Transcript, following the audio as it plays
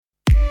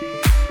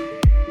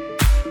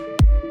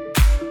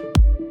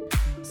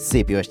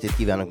Szép jó estét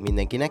kívánok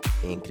mindenkinek,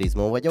 én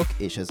Krizmó vagyok,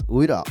 és ez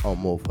újra a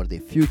Mo for the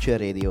Future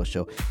Radio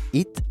Show,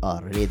 itt a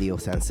Radio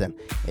Sense-en.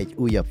 Egy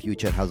újabb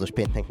Future House-os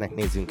pénteknek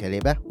nézzünk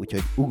elébe,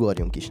 úgyhogy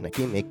ugorjunk is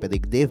neki,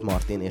 mégpedig Dave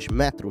Martin és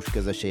Metrus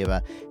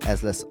közösével,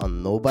 ez lesz a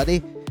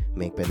Nobody,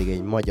 mégpedig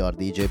egy magyar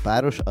DJ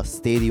páros a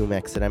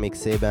Stadium X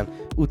remixében,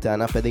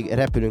 utána pedig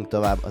repülünk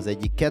tovább az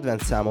egyik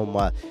kedvenc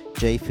számommal,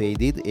 J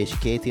Faded és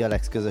Katie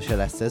Alex közöse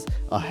lesz ez,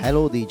 a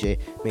Hello DJ,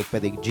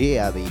 mégpedig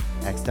JLV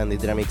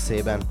Extended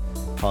remixében.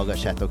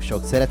 Hallgassátok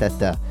sok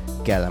szeretettel,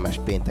 kellemes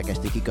péntek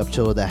esti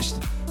kikapcsolódást!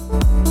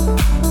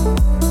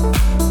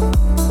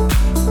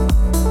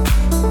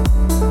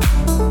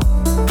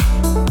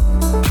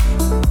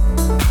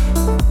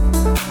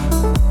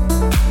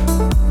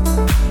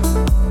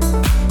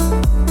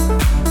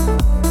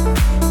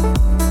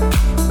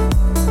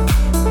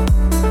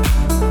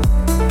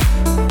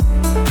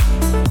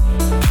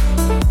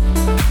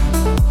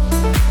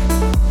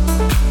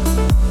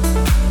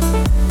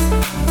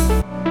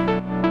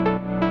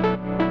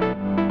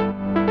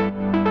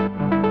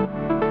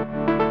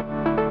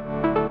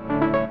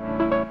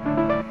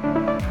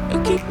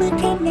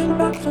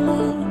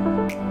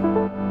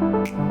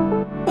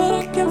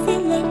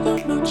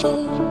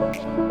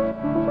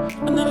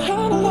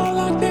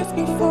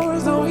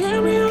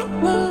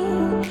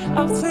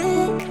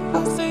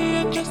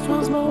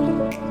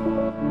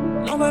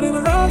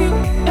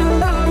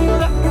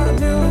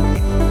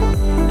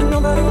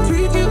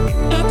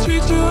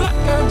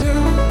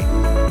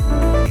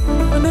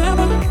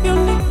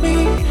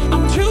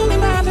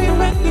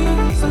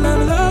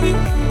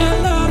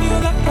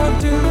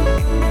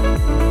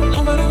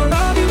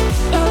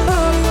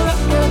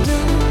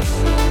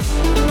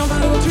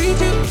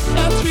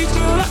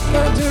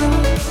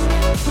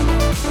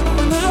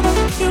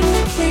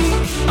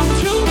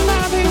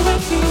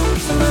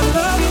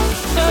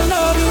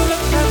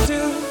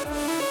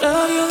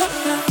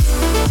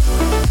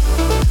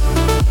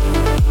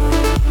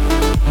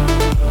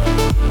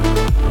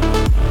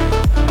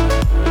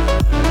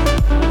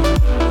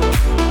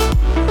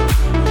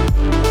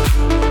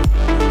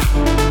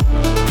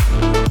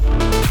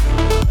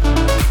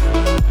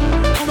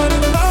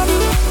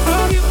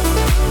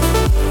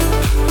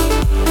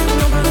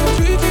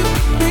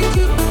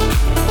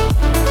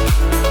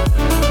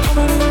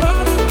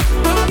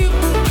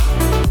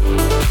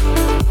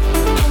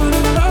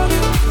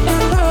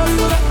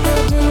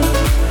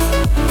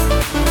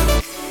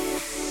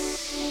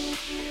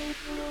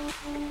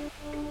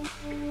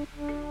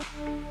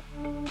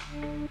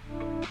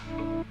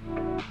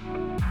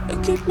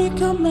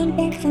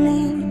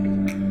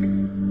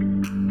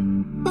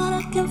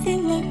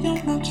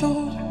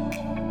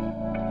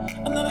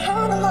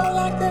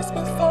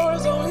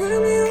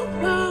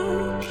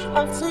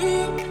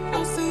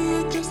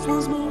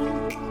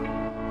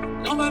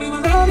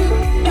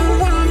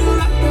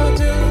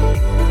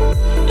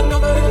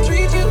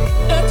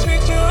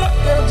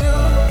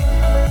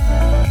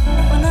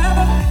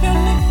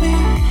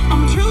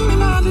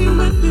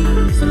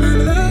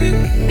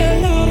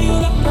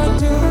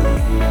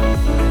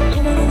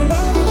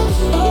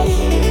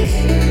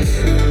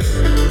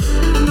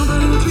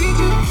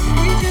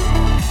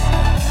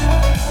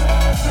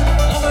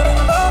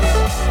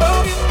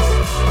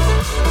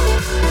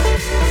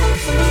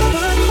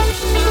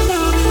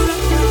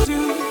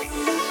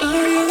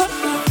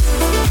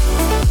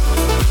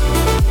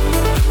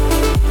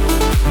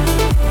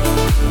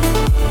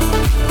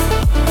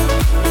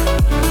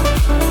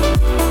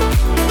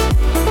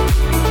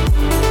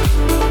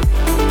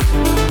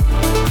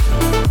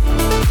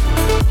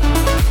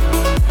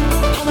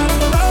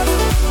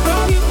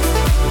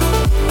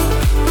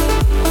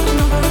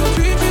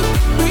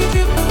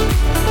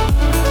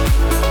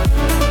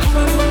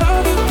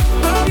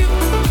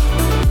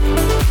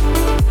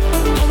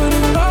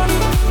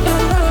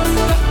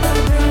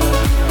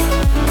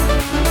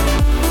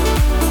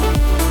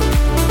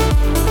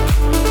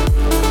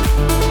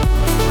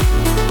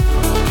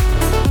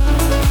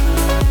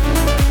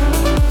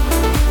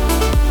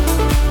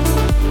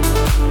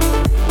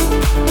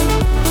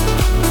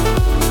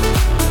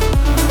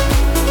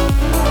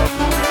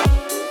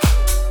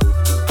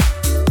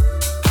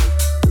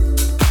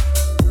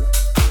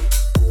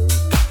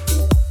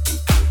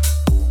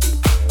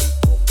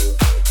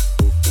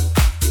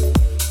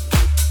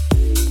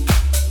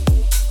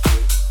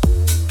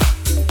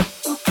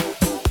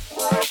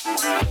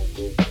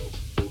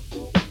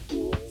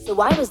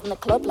 I was in the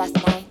club last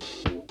night,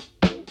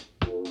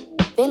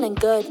 feeling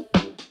good,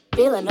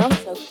 feeling oh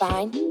so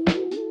fine.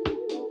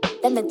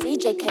 Then the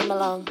DJ came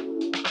along,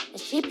 and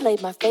she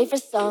played my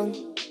favorite song,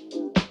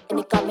 and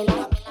it got me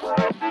like,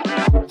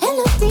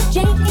 hello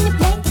DJ, can you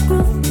play the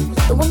groove?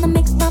 The one that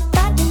makes my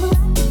body move.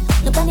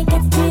 Nobody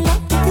gets me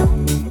like you do.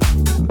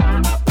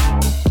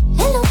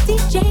 Hello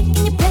DJ,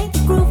 can you play the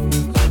groove?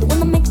 The one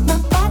that makes my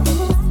body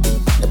move.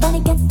 Nobody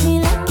gets me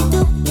like you do.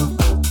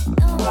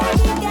 Nobody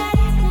got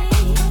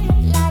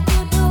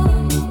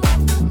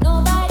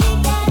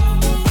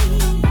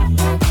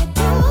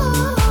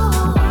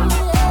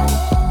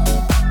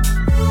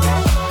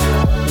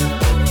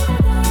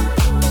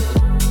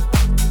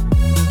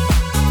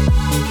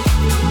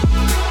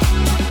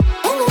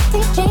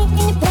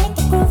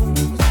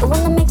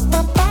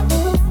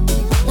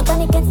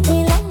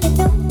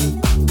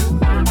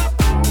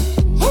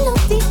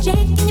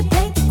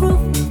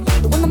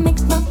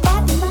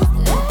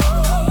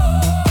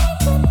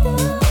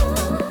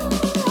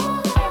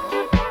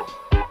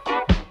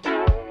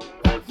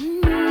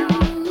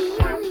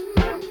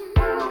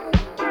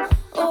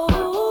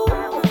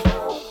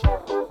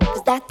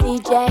that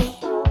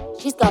DJ,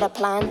 she's got a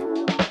plan.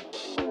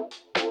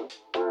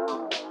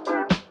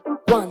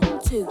 1,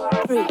 2,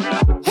 3.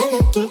 Hello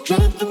DJ,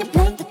 can you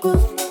play the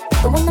groove?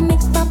 The one that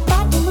makes my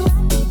body move.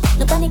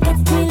 Nobody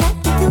gets me like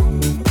you do.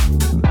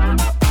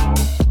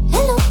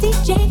 Hello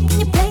DJ, can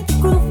you play the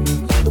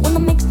groove? The one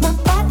that makes my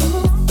body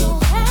move.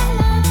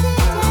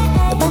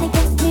 Nobody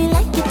gets me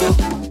like you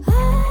do.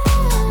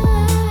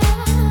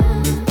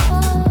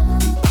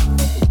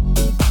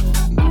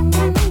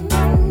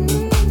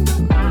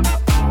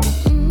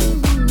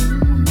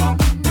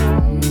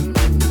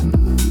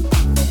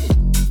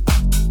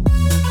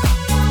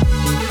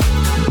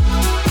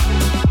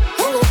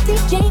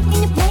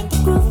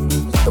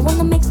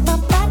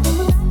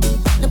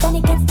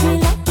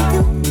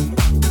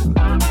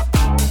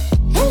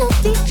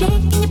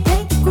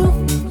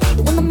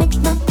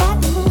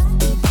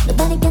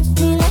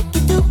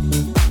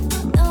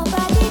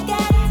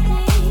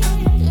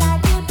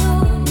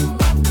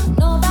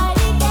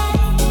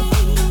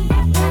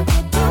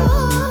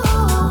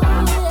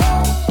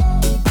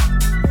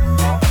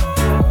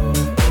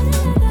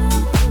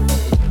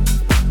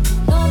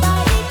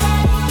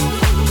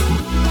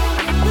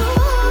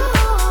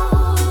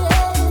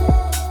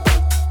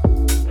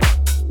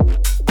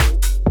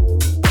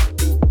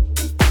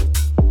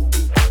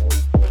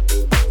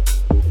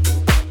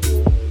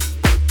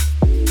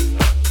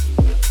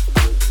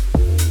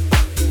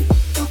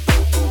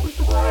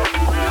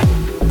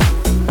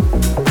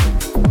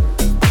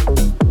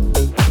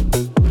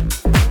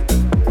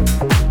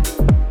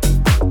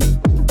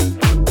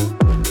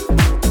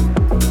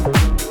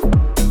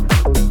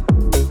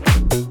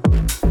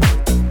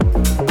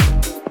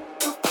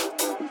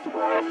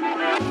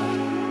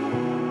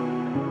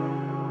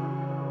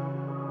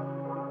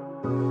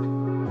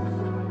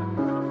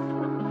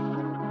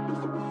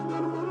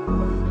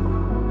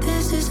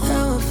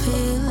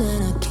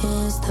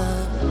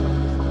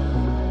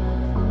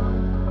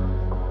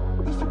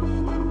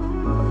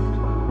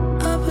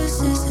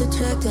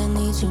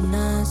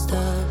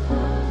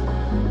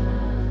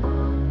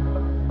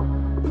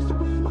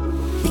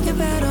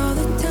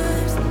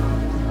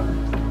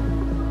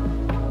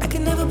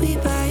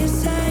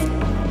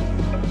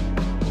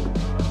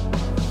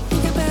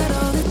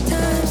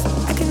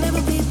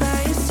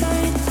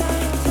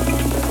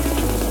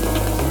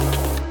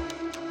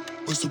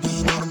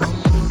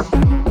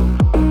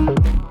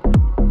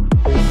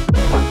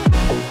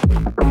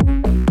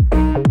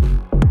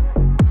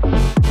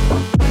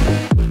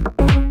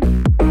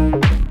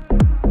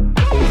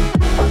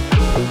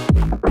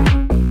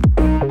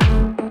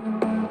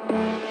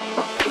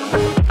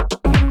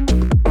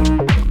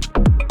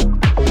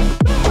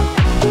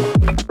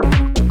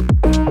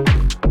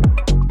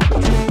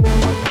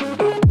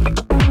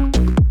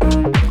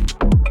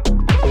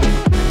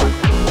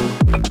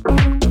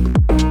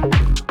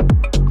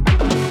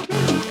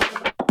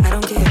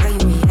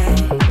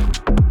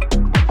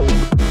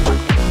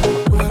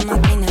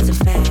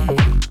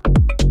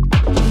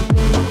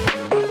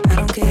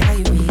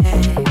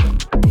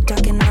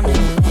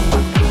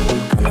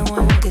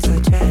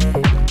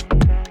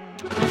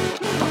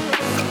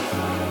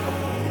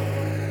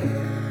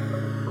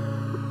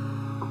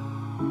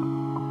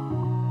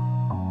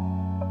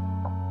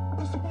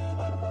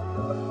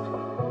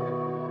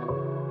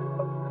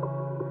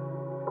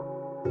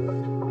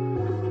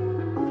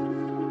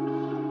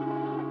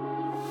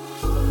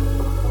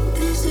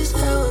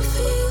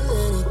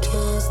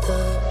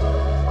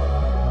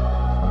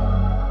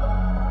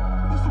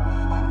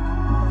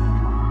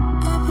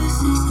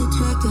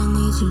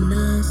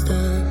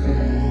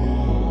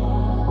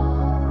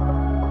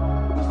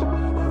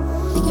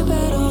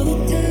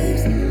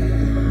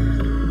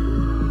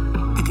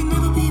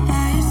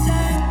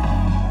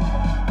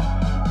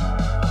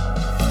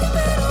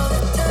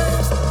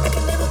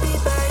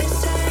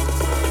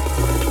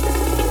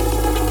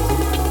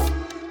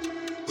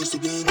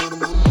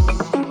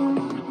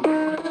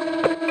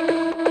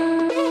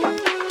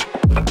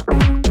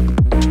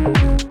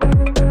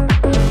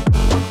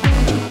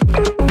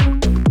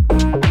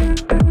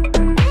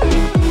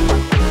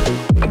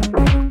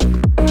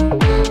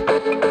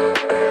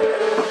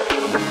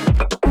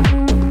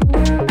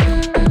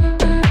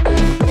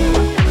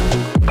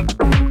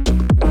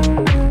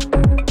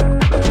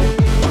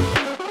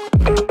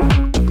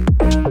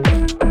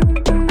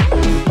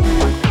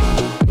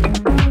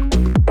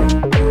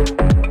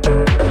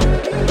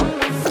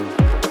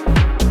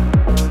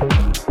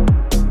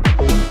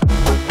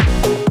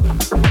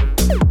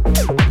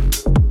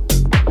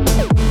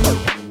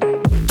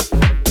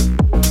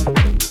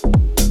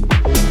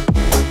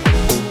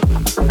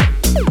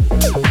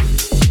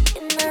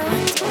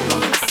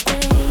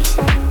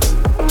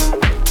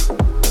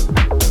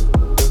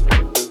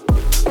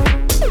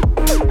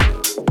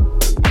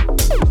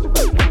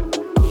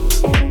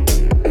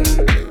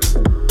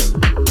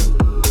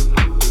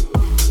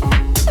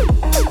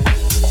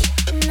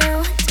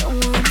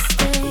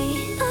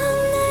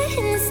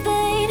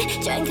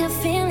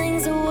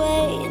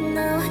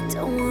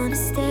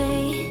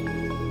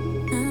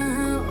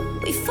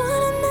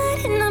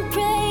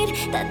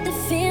 that the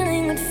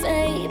feeling would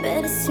fade,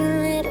 but it's too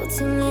little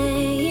too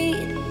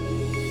late.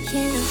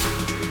 Yeah.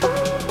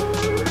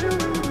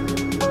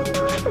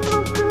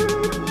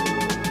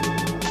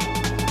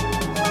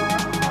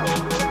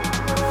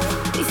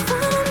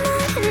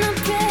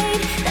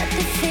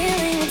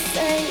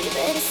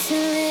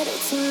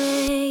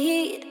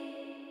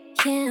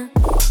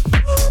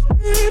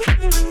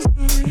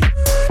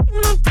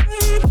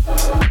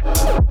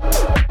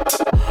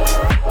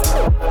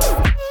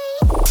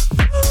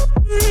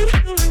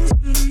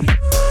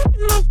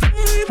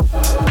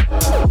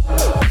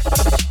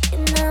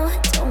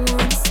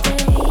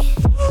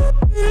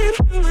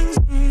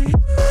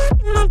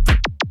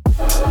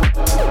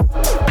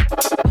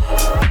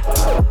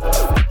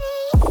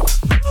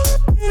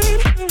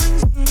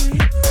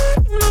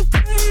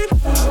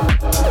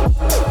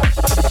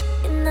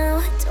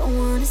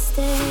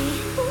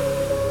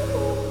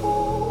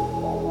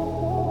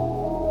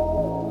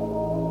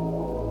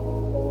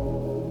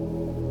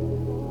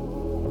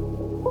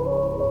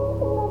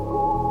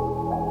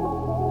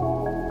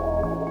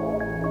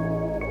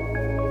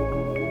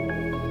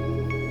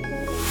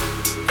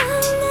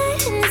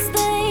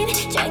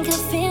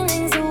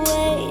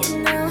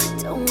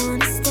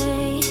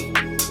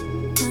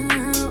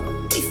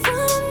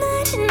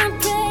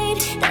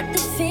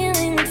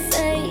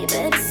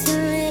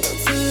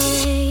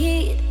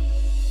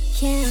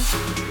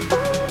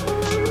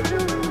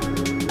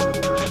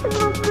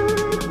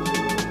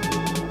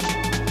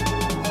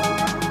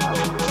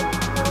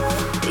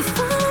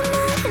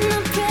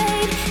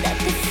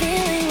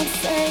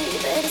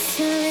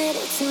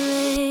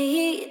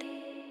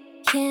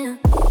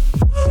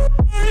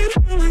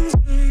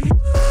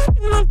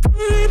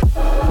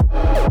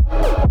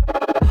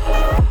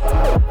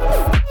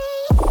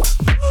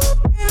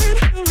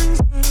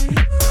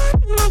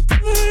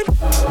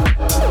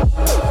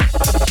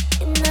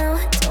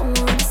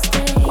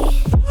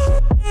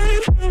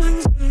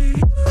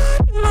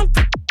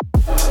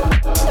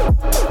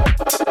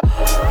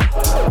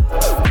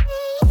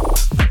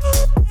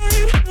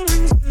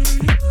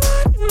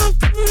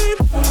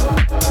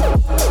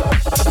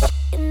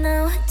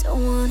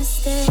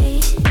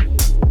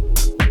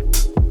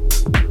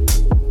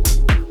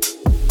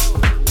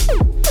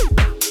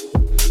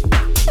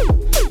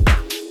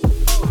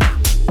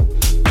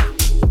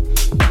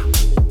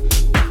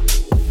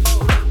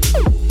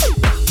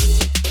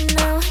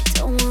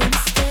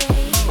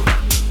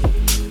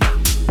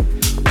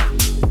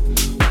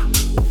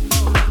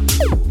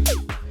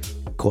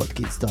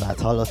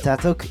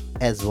 Hallottátok,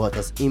 ez volt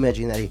az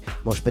Imaginary,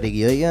 most pedig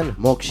jöjjön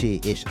Moxie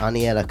és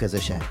Aniela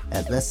közöse,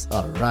 ez lesz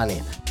a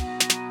Running.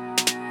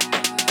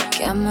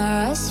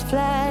 Cameras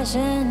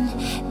flashing,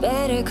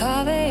 better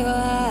cover your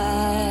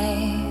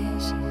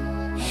eyes.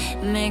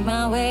 Make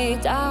my way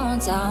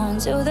downtown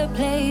to the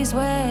place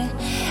where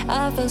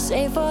I feel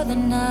safe for the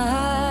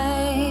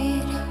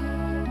night.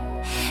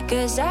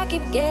 'Cause I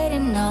keep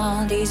getting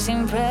all these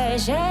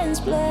impressions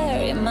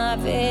blur in my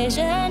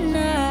vision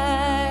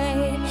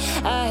night.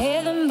 I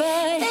hear them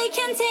but they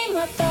can't take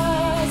my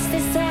thoughts.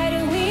 Decide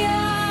who we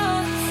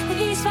are.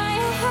 These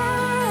fire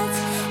hearts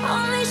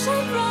only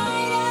shine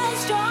brighter,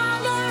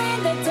 stronger in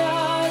the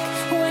dark.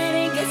 When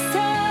it gets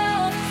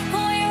tough,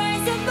 we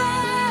rise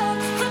above.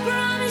 I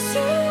promise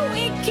you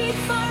we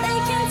keep on. They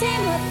can't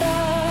take my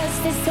thoughts.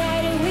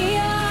 Decide who we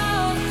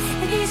are.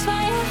 These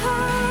fire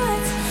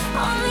hearts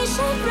only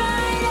shine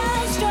brighter,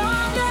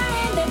 stronger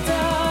in the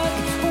dark.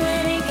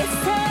 When it gets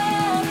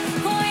tough,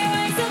 we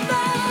rise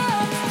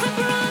above. I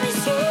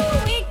promise you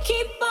we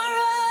keep on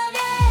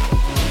running.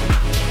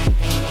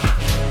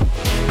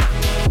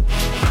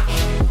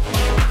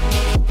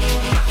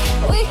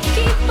 We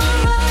keep on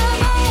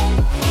running.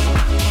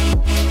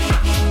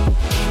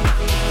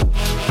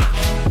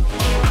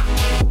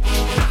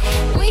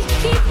 We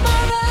keep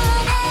on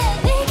running.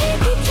 They can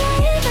keep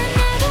trying but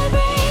never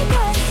break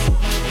us.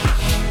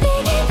 They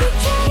can keep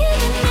trying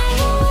but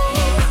never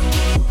win.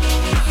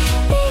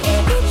 They can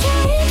keep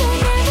trying but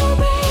never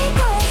break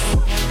us.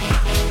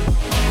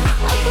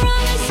 I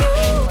promise you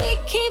we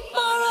keep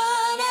on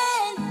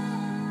running.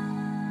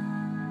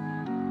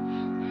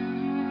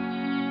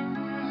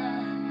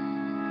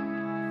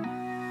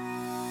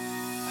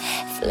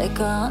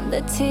 Flicker on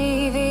the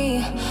TV,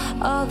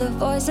 all the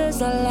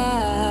voices are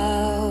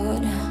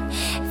loud.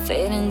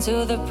 Fit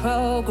into the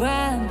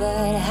program,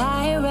 but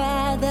I'd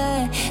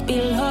rather be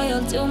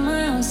loyal to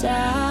my own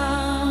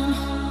sound.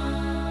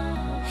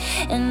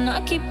 And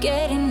I keep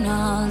getting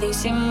all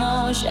these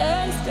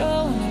emotions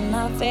thrown in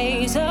my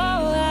face.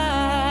 Oh,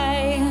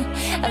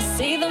 I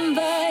see them,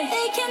 but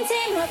they can't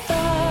take my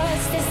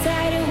thoughts.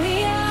 Decide who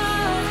we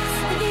are.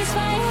 These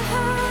fire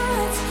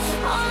hearts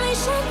only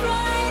shine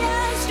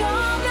brighter,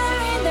 stronger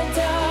in the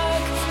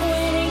dark.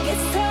 When it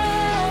gets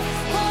tough,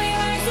 we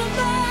rise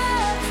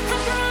above. I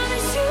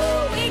promise you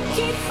we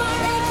keep on.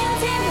 They can't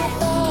take my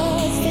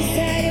thoughts.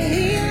 Decide who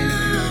we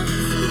are.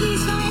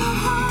 These fire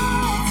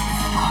hearts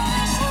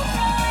only shine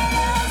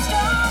brighter,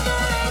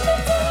 stronger in the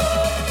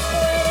dark.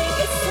 When it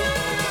gets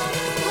tough,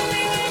 we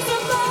rise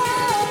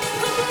above.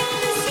 I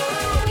promise you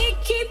we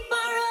keep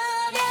on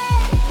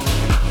running.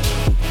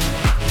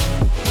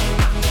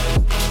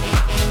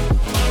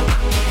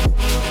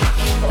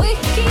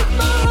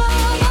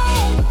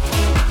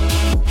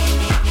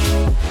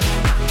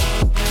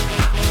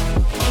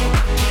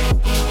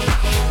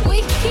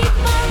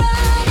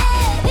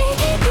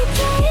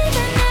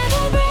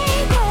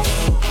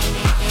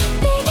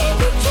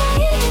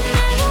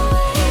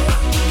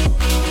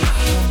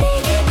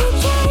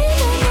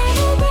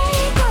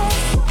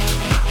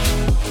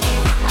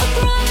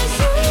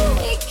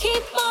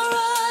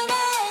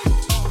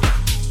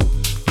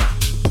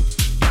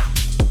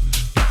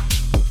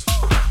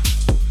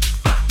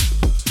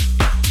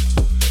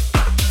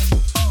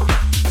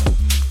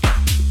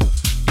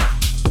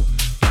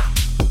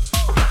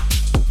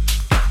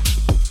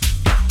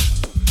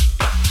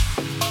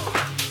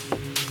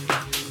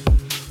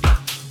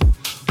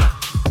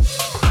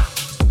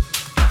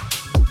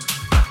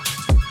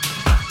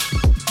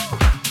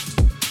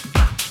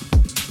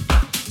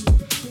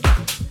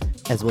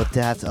 Ez volt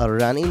tehát a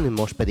Run-In,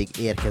 most pedig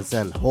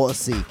érkezzen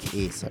Halsey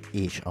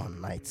és a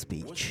Night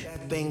Speech.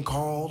 That thing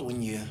called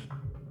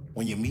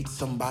when you meet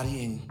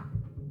somebody and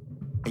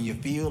you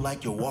feel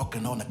like you're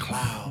walking on a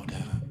cloud.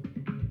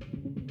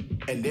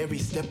 And every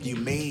step you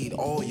made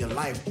all your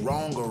life,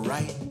 wrong or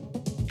right,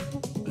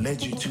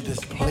 led you to this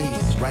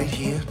place right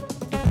here,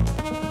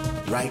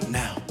 right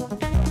now.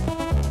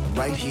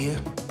 Right here,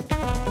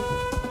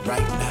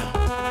 right now.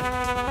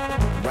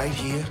 Right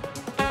here,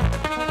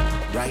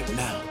 right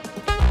now.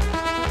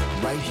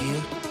 Right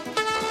here,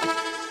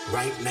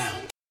 right now.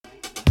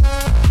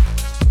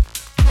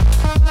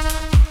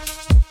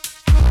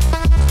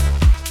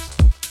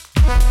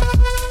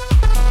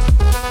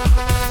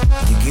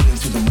 You get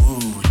into the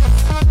mood.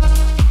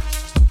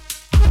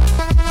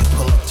 You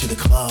pull up to the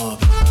club.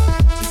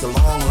 It's a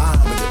long line,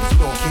 but you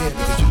don't care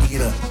because you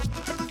get a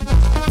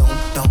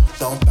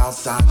don't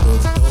outside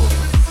those doors.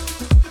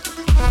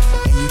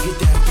 And you get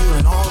that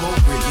feeling all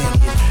over again.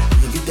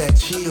 You get that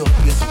chill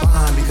in your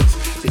spine because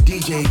the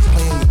DJ's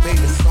playing your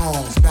favorite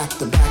songs back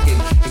to back, and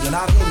you're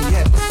not in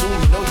yet, but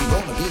soon you know you're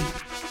gonna be.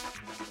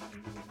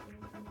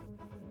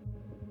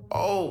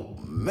 Oh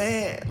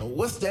man,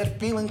 what's that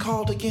feeling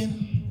called again?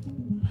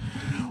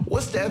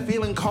 What's that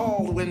feeling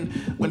called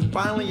when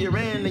finally you're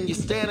in and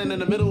you're standing in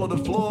the middle of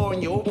the floor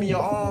and you open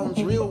your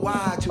arms real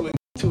wide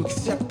to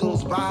accept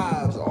those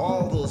vibes,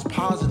 all those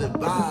positive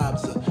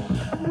vibes,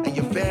 and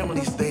your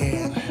family's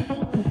there,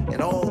 and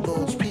all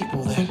those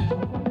people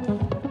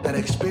that are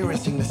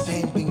experiencing the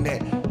same thing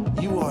that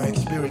you are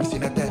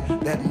experiencing at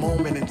that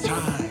moment in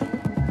time.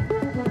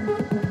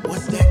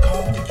 What's that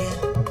called again?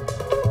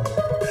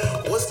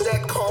 What's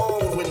that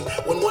called when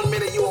 1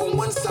 minute you're on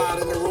one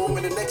side in the room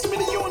and the next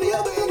minute you're on the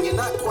other, and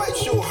you're not quite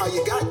sure how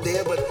you got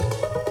there, but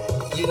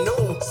you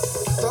know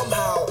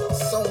somehow,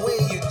 some way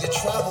you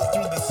travel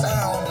through the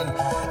sound and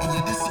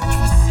you did some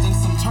twists and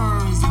some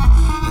turns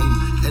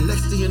and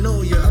next thing you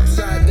know you're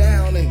upside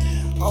down and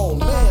oh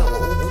man,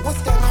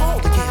 what's that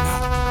called again?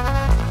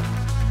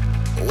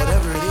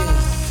 Whatever it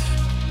is,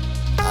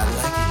 I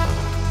like it.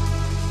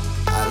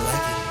 I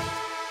like it.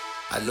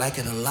 I like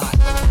it a lot.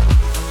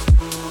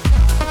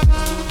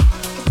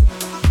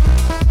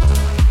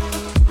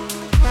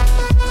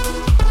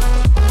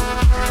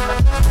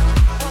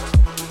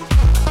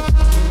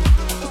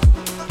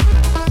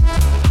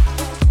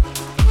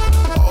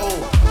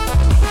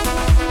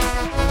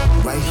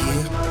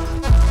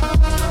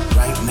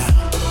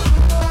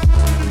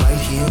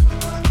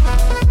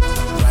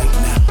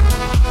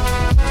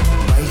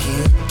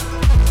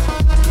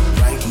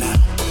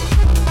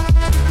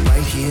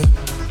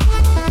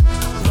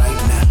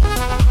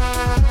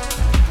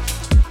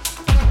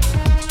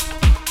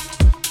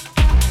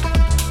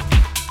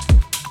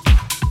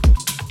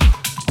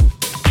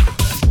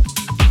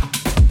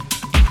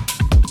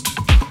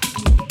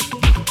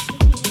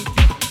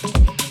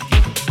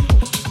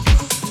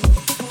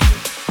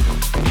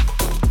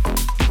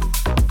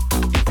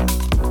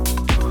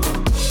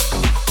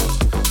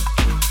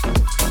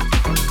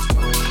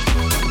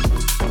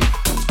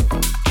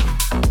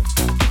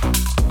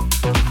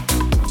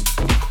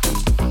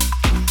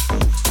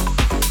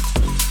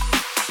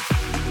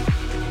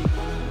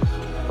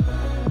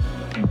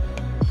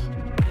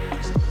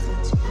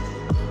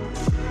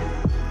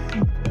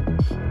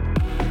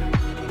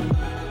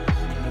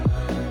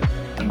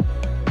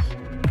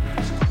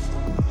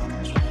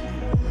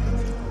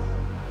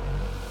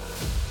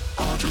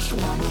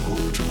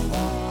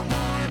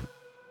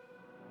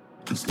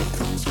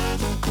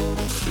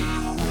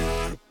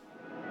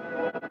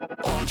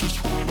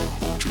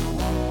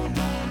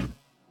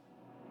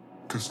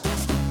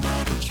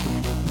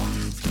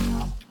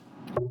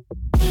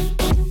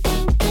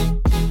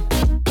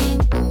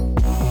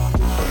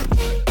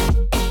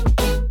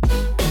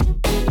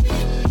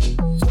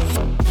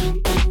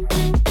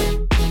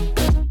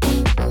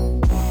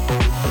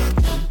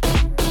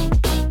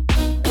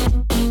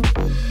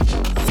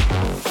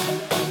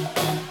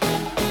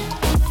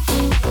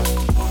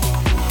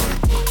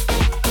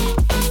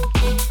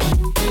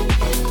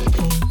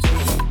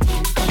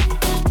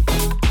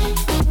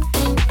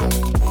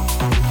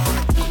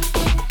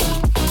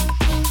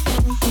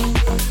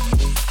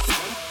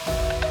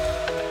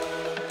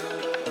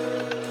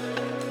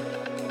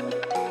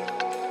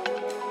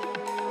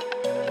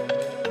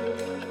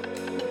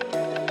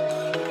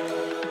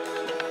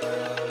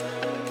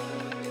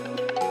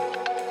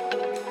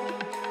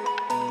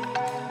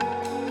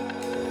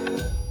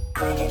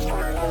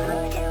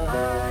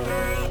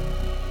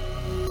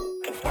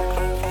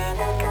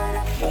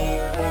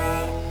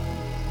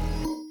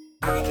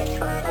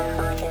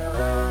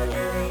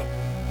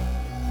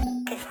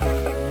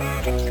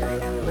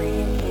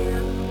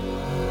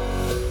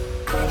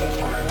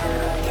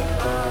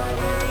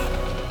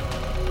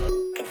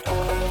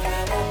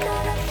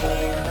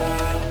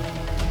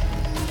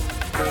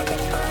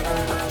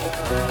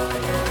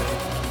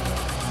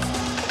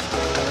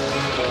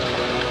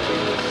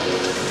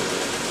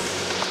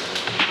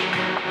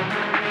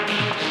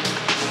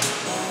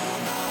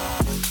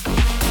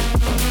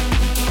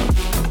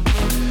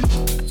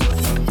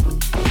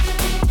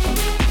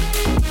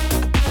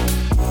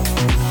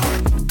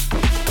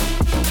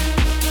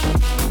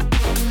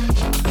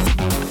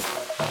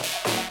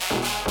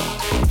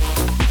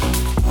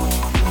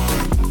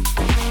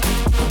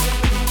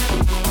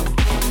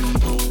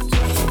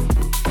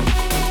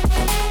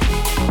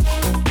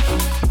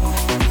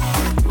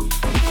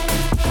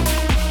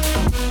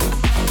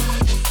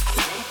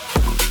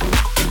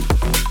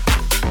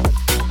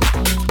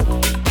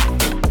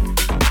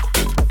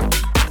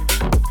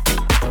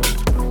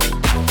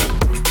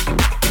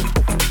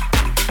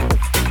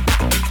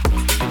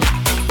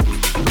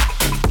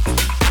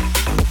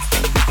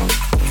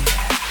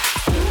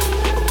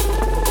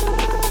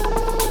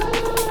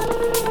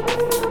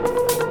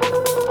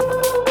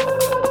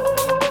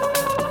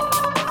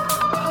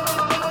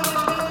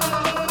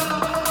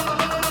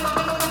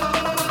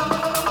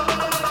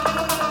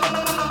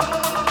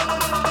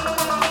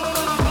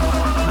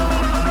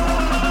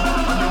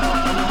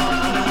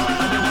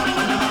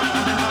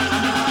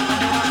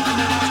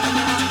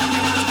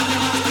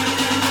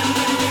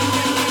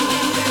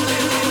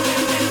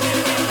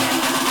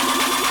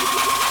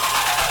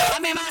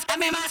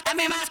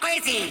 me más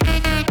crazy.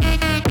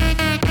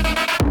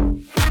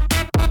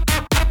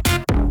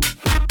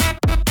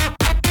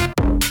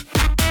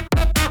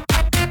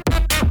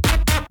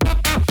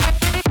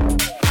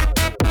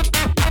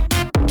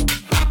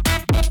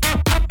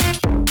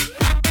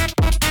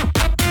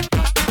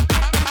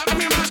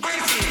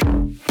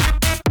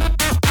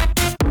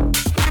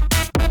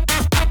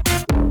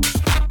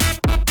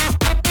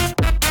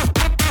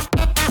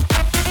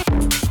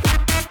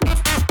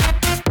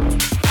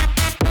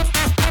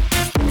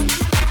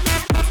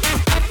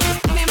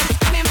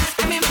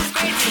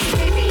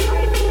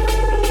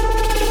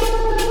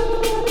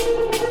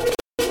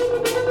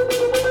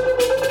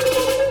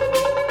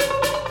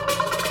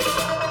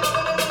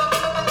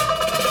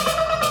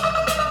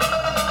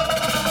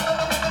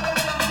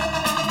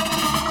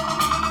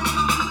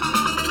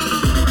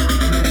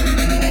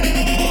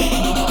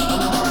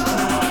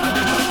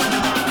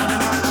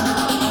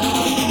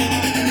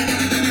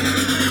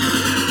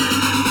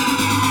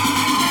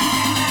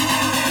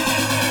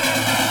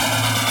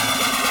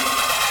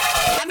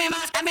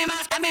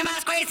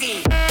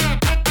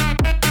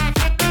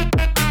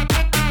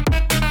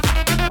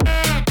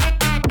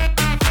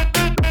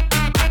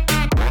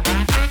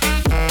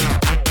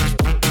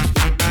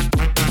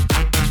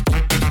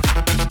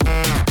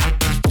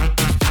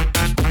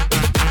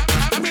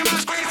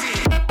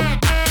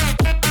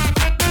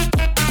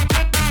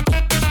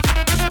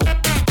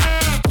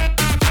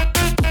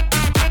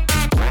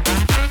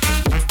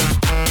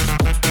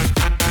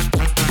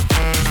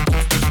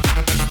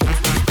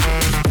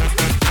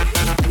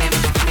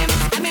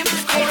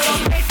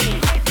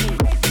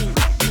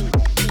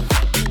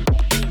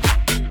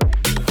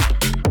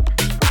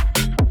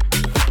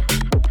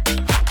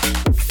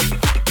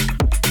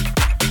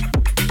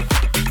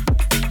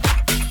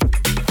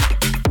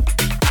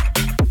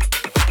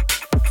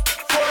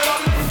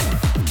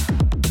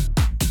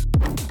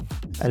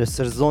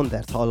 Először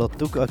Zondert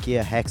hallottuk, aki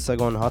a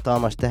Hexagon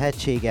hatalmas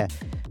tehetsége,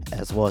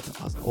 ez volt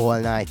az All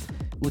Night.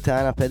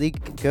 Utána pedig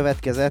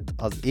következett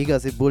az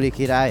igazi buli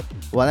király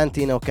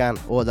Valentino Khan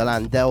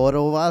oldalán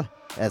Deoroval,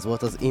 ez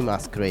volt az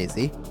Imas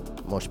Crazy.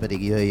 Most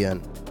pedig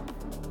jöjjön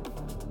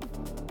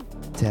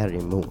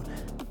Terry Moon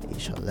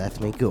és a Let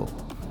Me Go.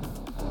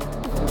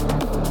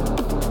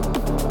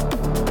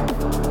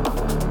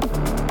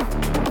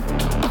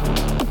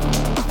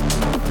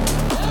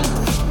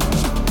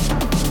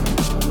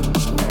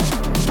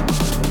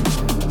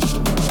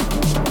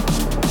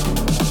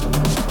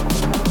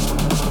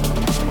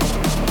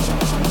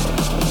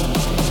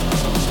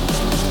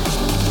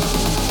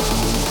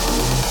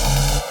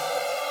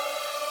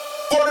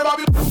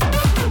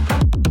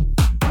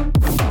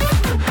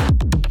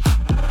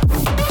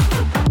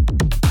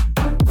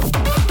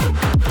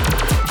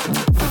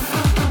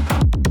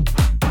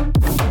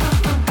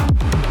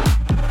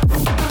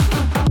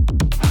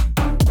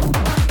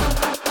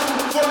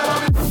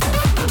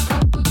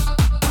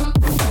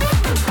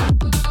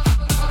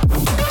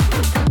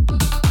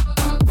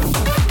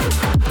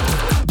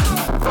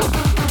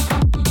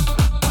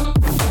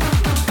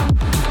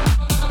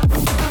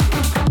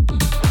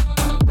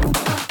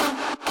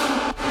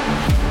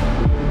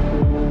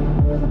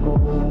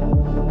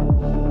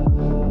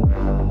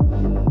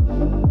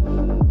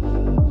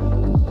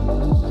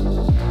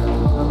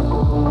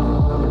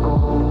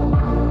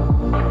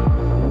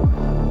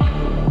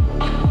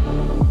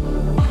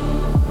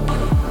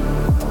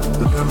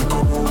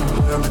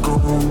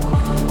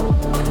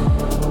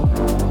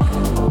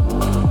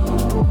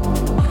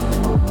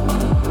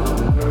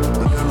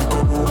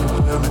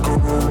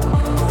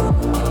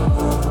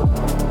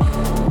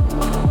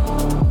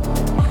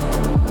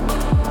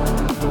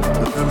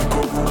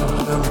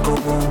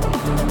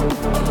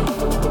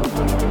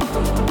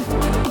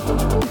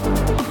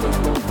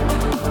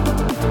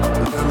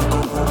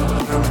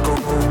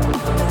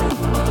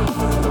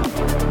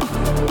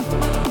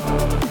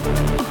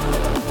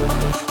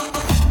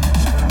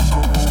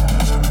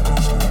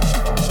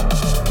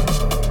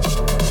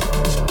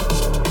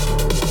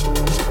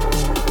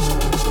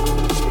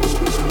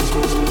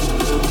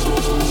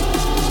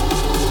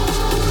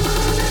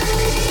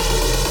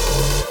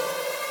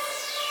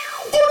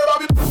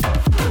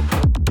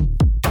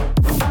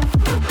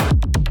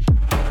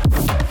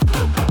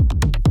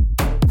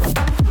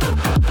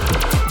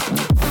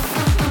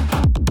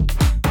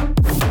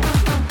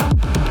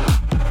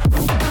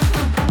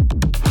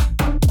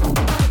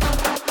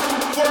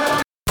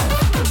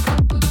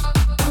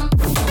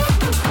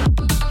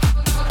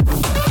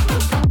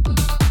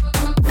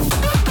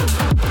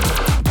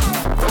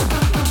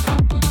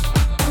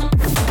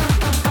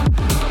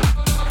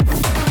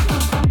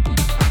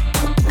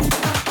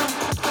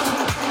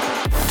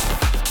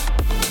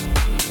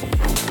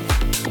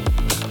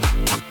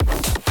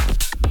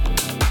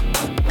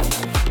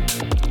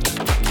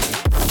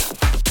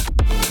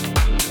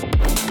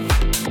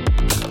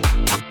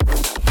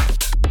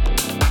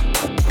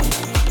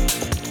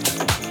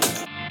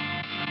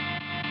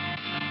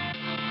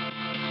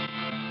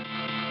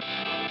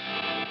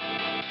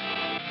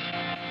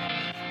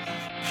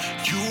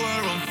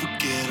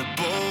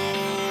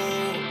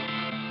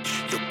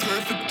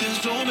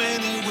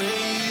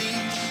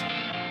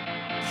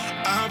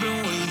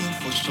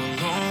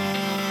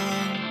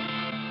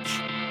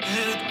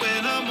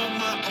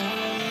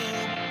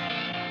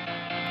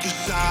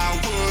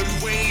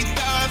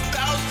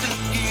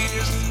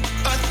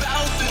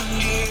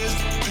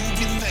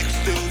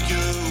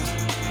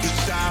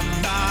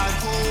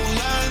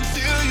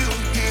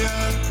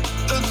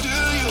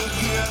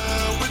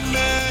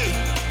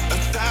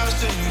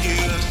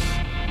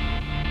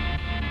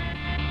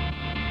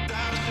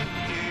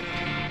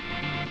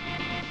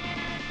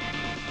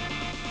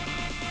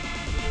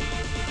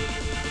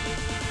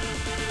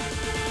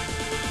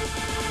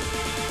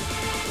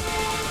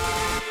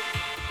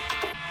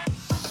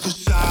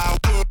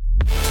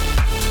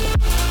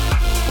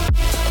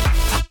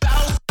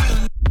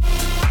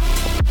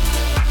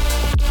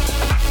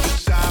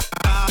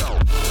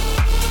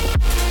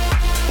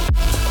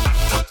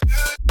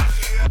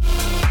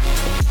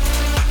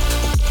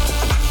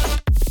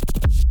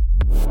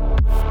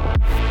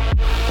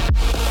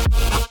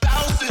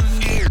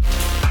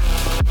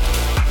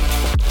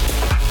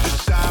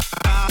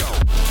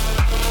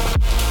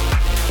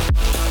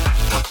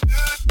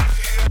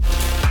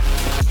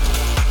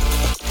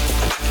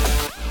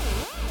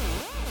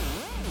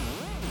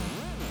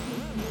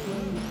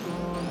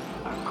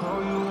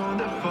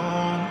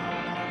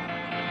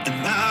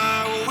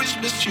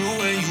 miss you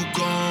when you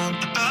gone.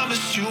 I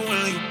miss you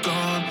when you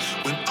gone.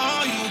 When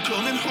are you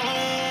coming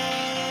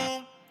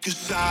home?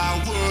 'Cause I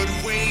would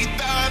wait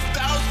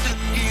 1,000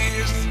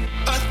 years,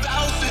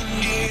 1,000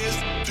 years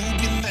to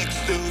be next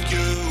to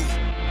you.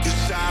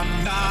 'Cause I'm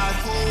not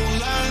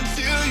whole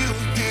until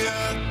you're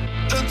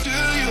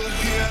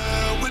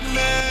here with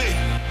me.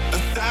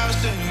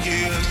 1,000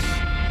 years.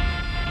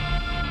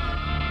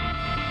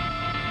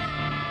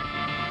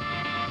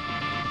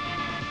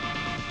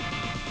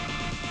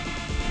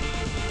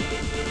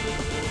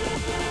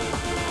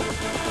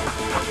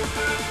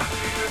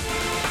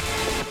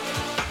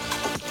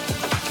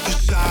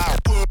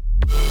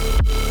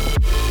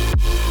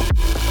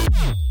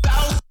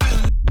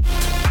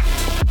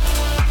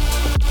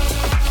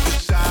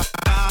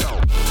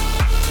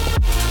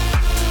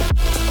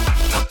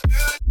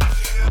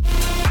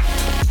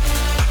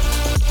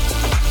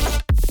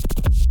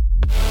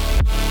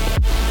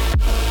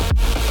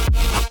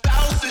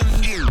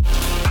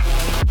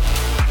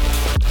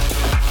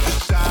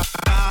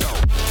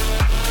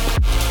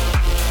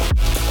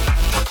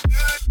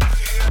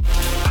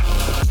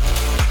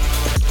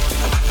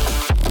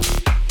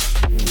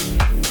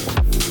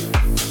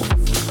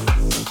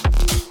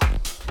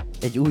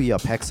 Egy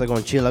újabb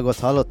Hexagon csillagot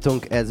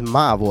hallottunk, ez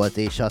Ma volt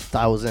és a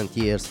 1000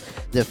 Years.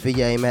 De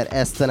figyelj, mert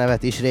ezt a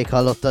nevet is rég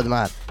hallottad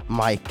már.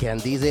 Mike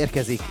Candies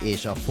érkezik,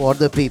 és a For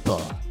the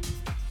People.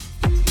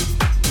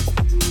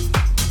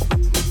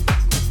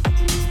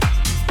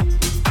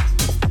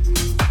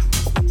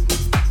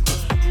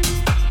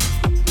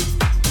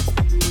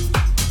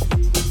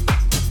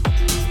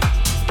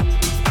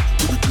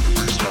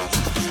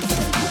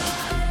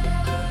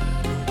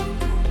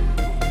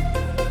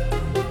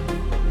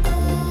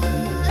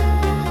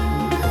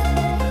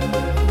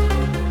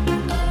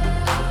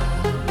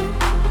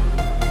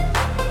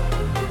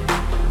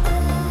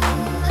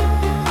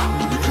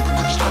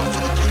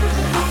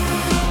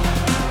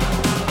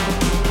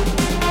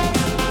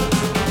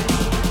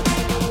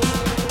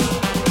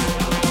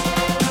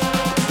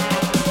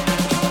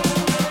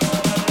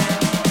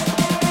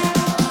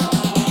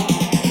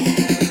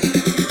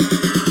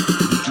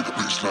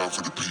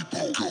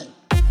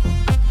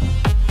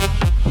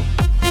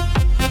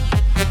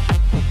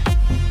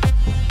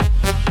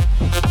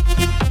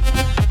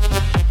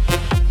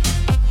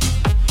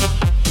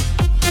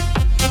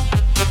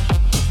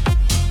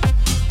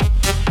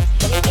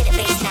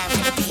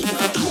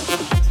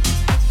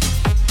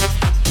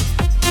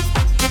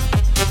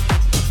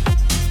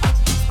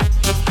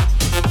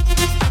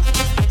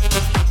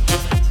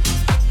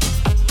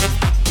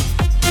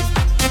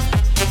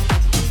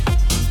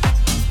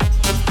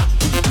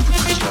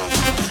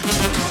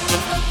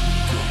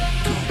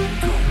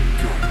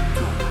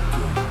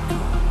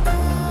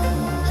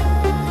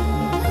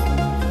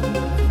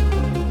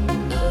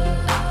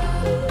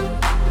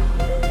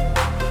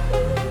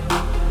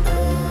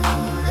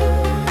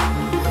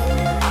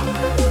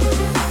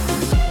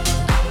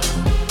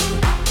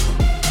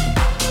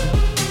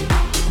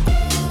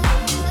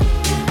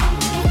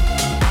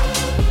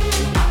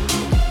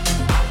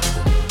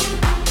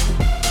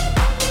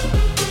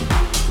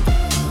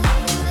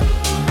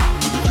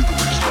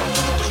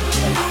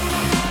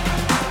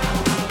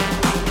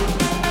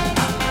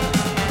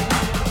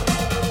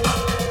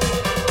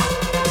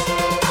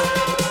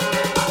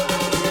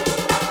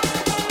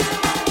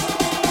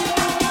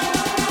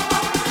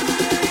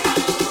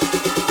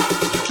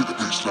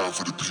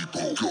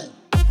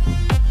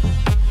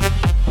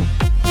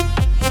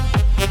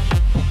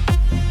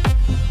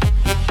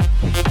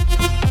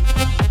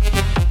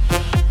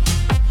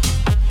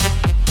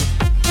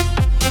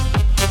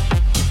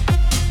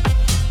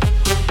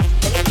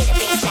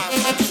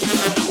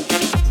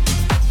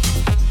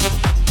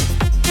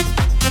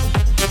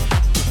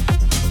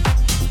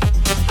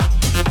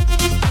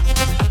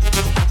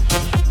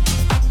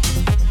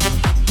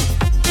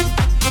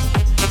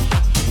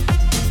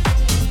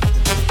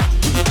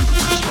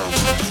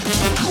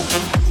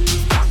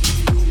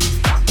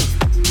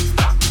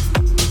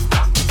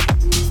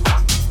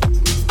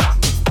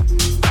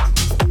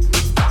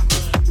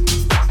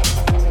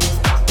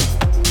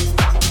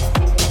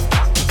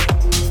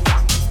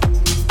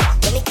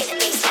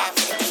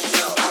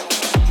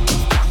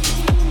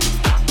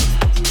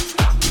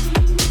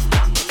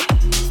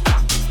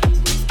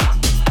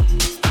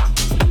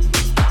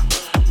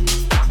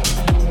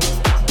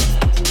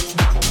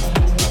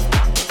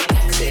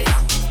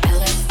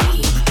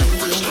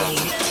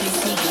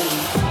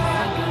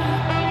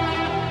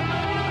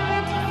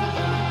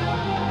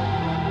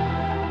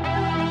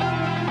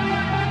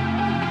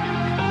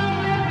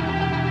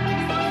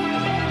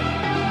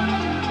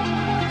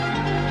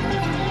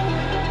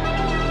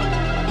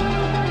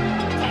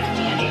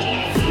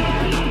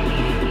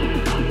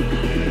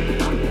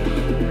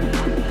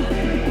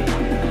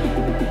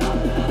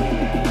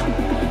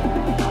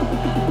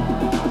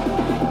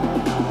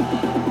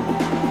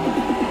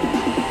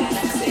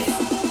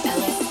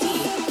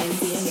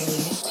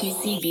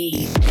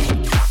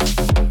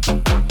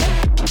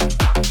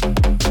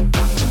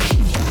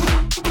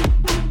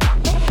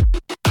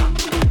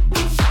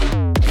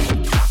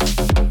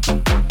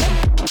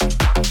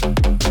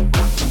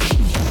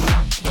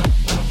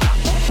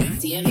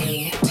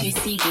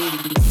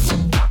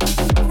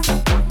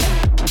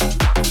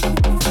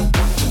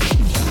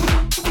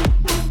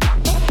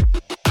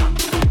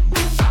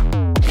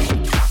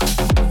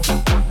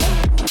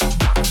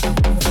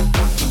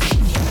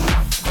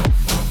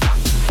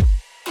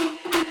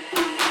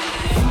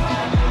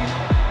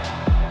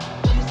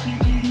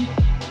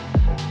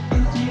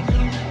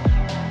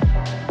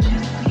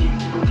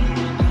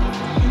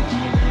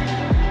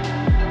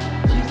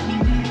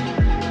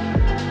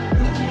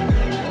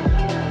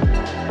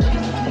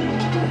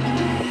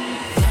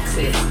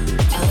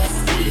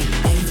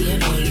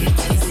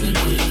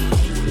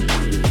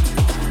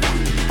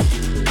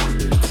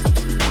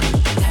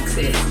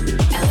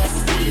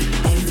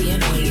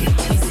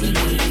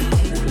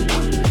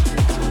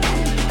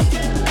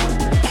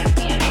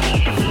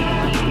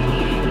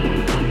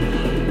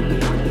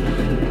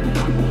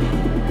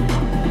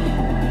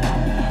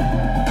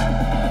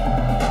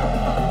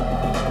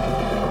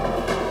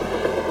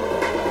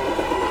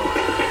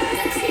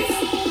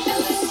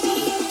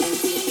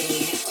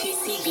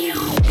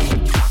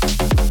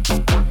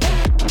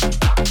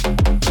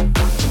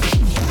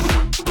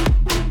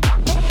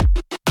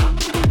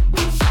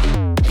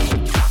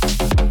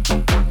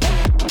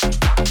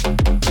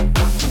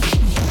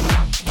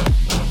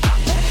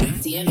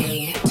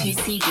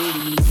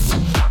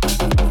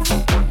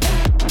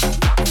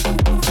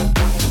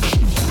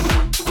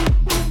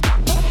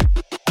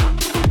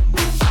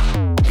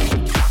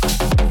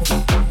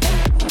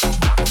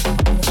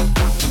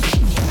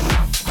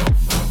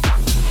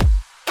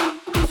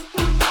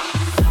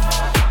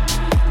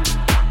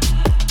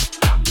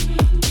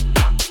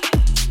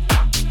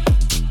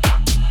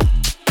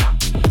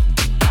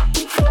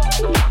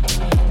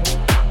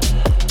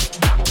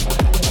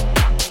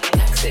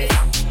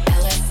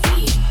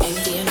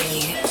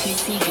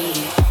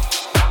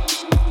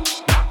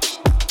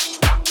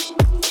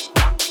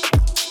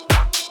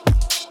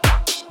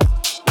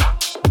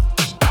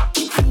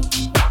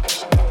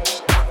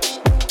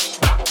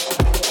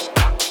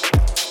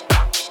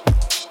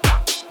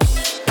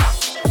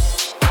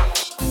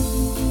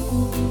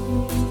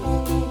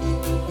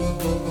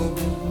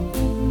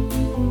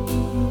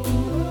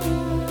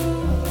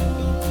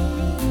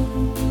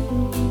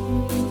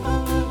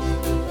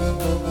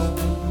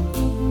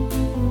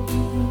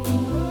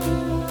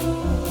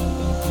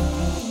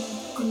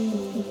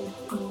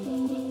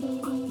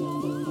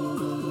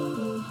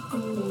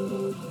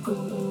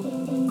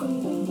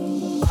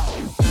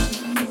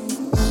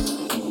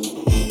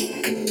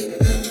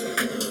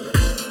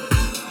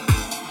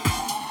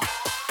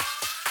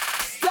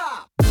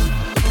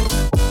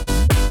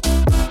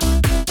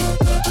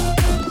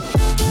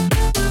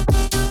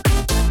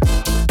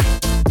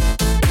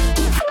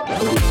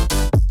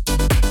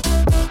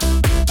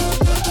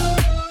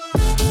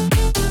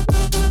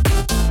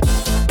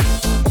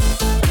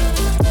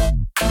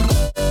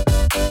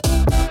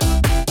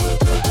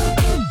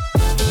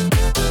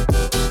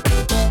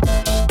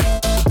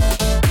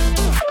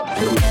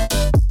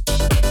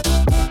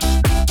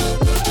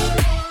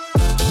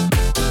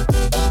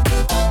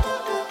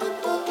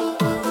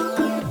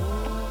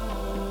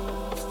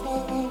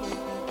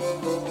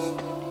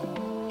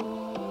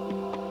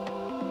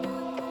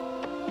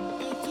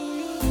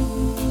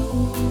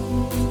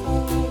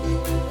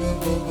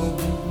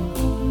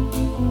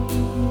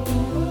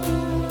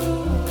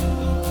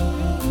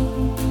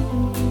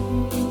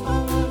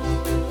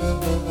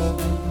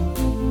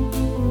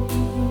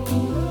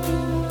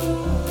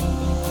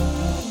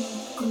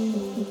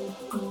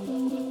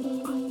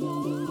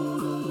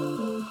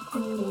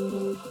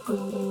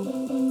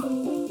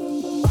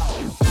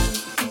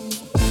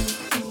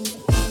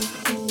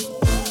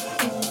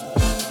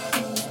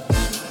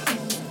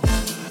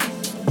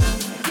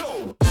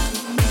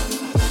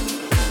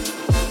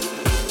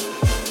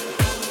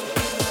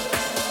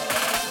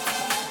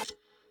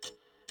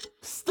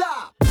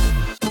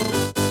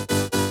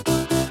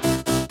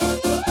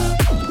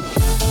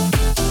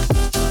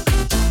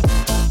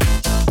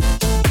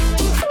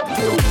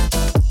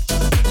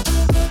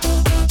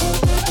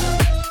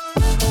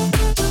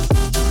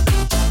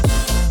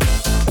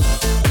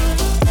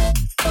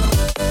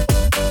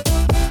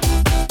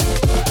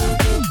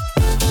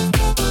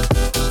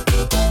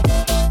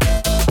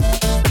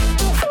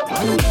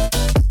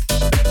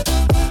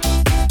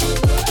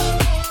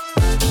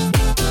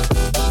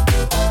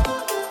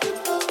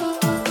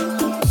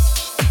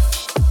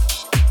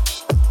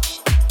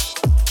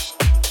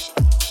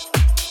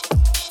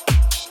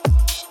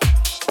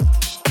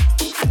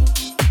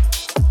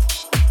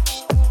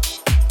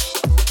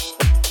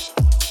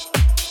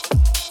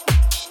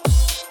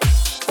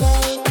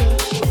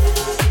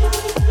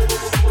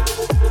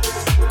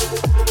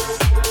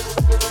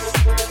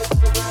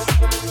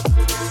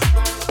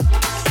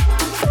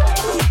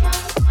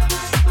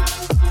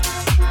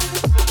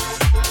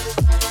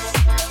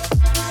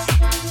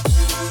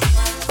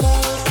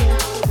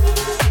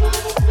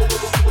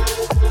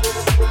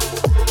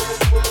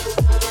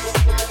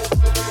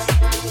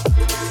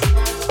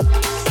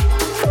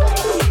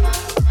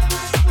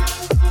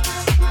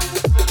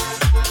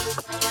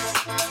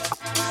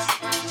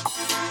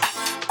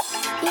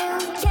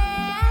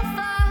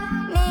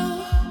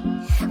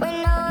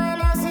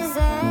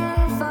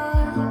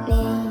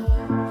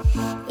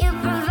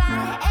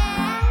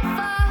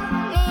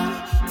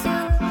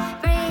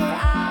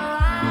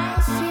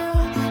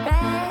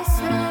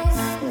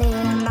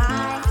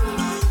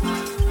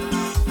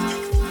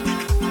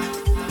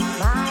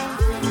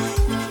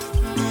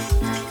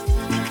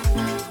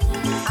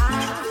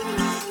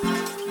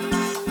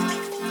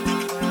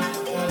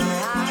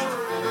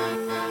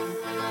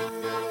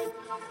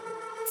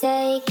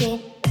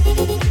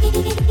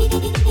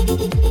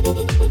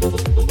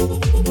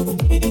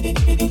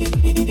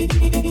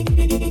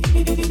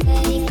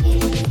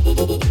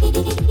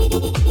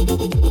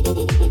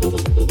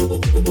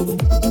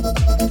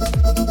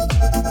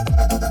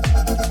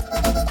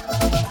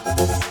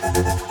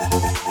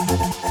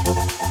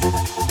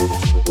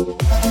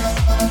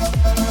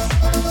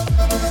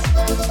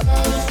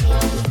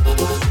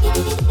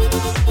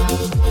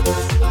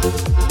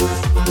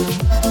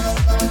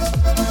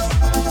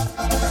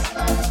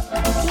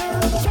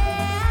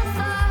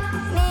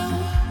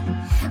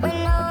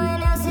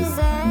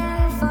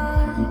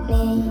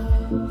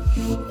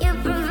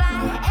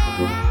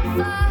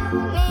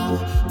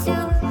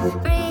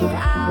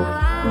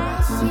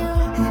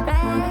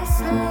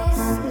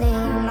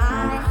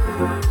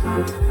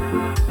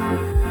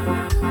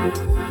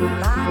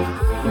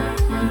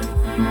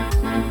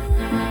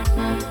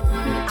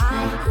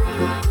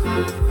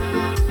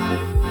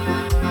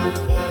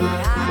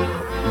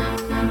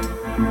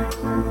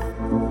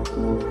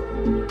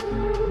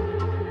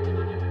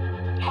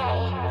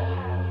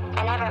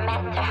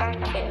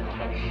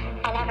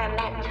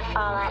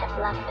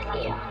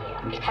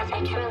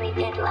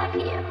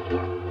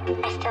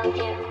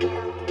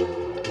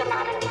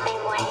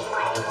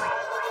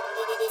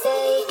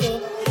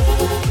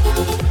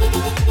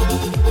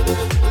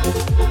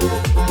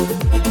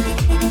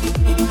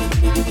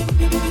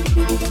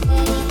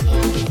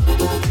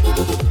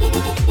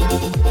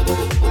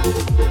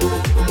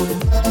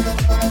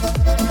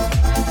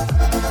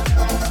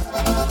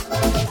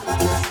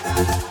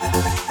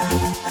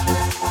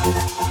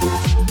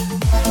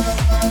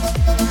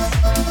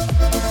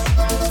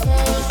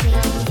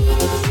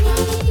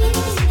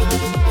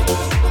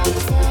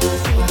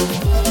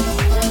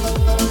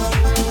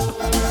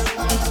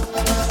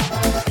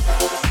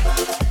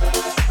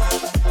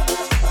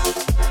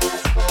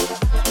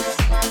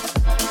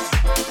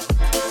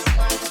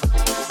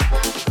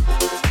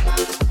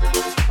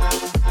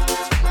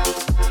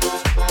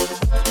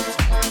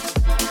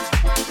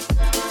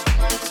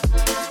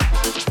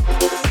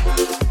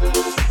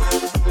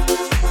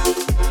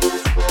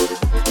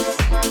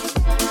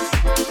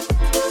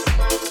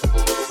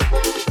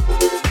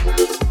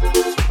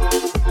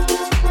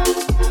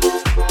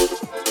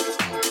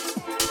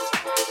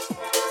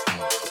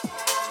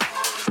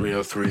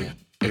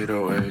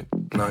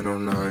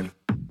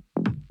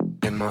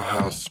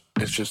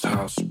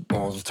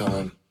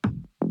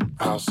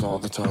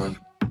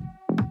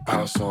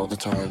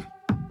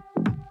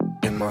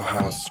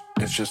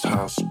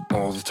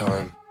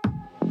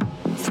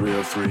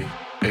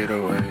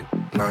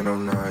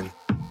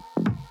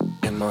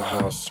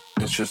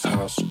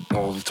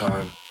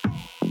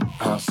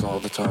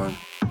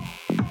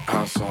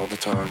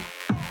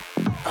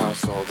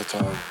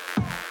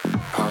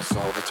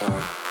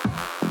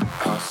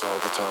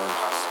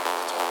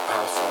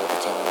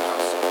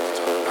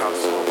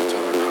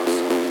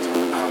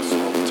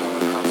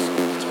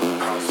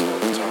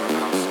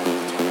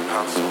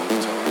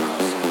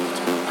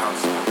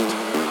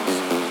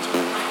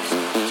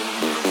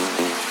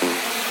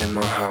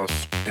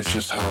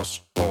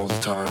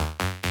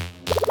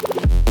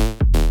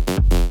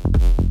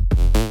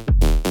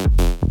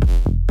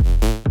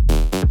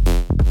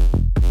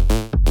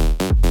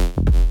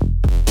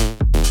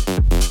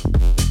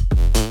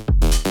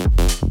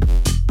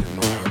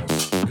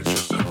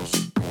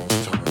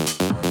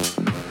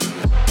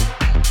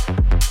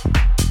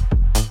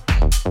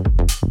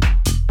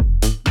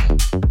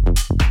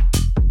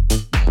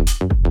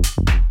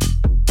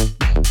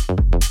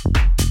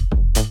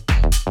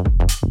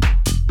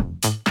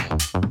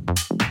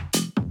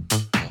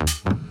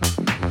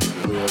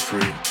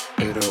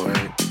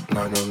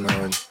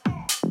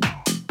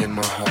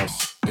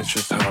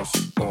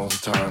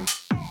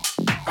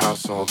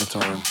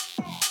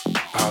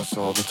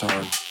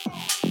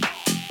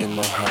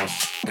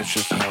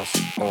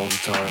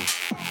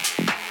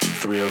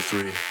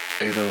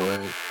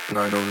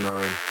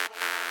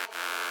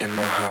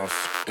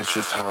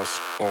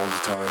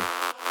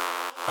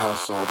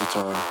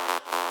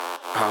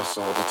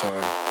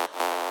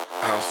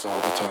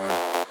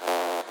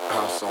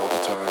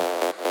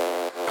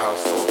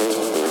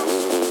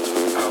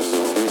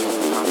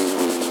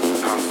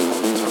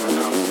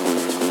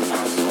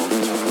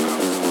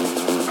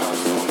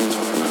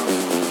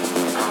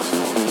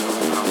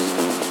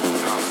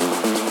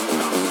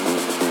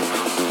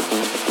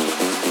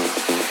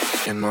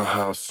 In my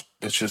house,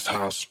 it's just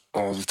house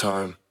all the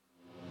time.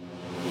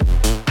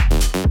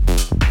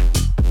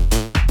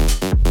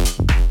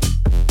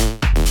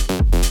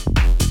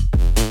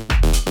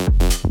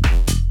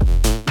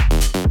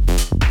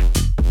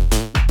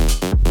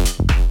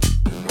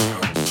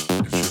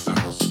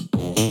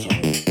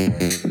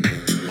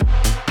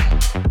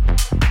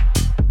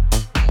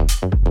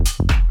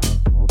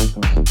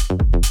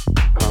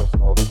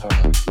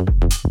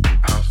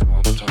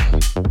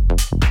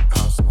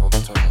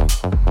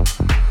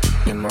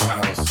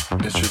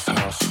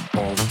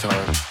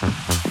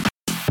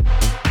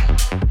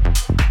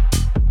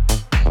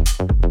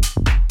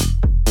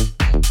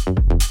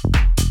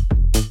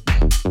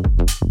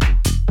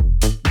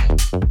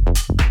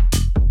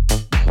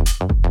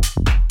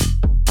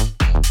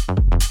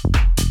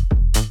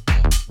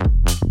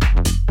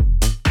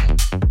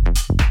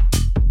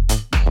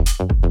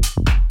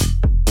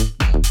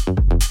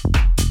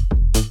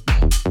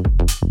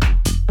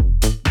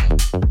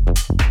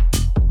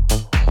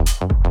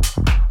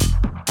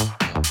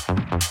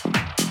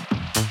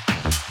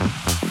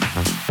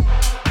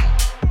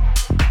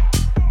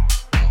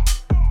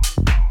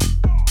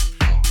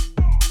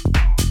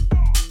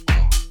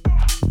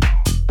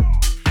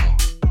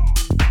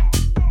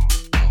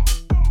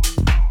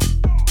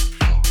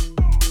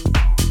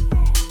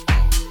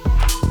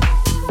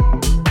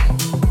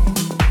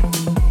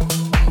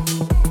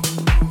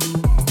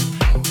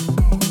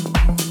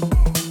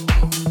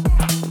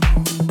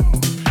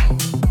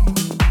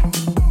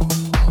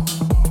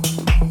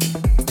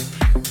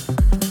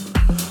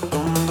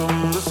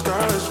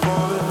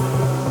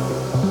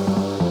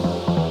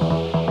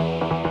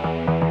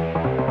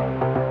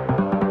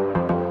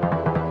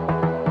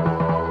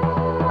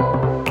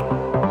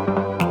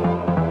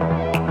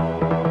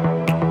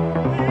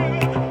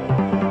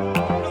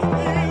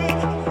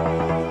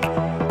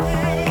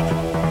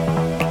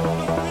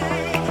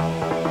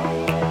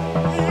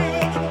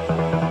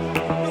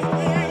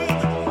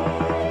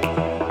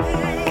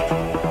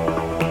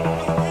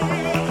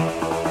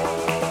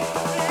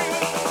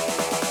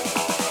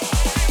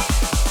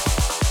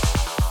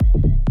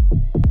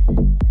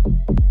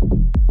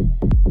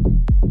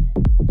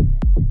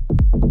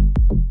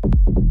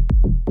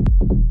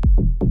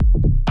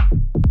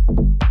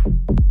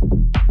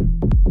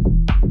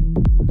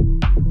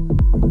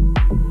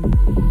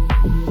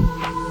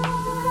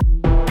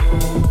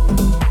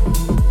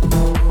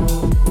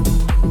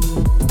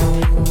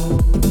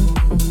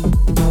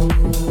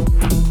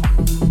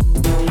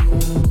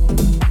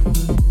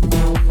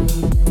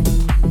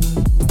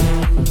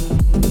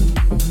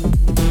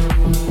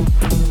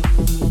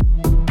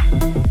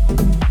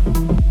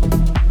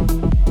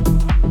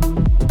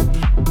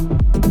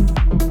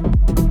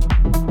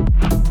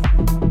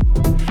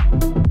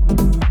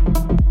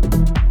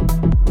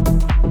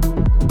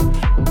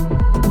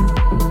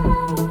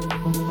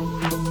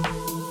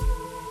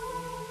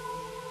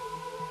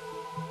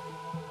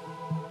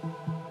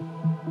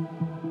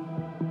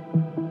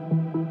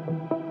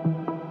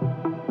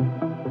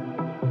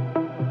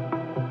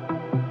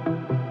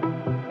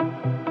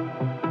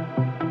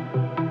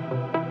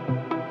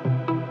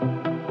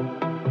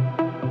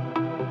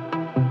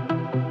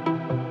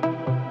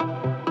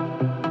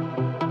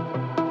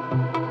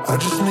 I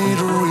just need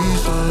a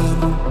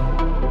reason.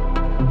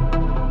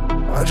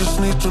 I just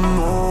need to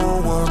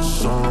know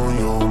what's on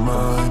your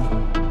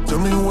mind. Tell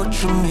me what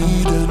you're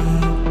needing.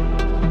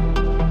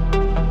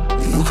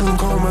 You can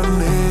call my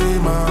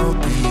name, I'll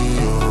be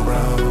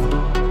around.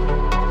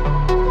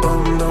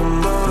 Dum dum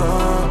da da,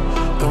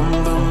 dum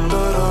dum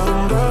da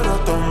da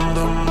dum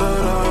dum da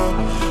da,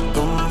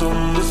 dum dum.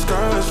 The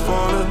sky is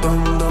falling,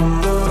 dum dum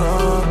da da,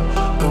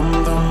 dum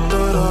dum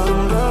da da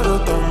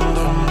dum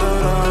dum da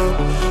da,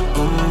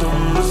 dum dum.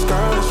 The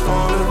sky is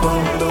falling,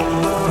 dum dum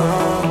da da,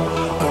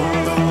 dum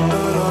dum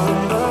da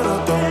da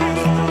dum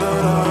dum da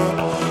da,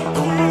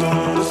 dum dum.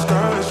 The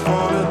sky is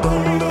falling,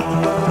 dum dum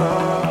da da,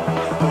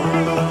 dum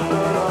dum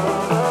da da.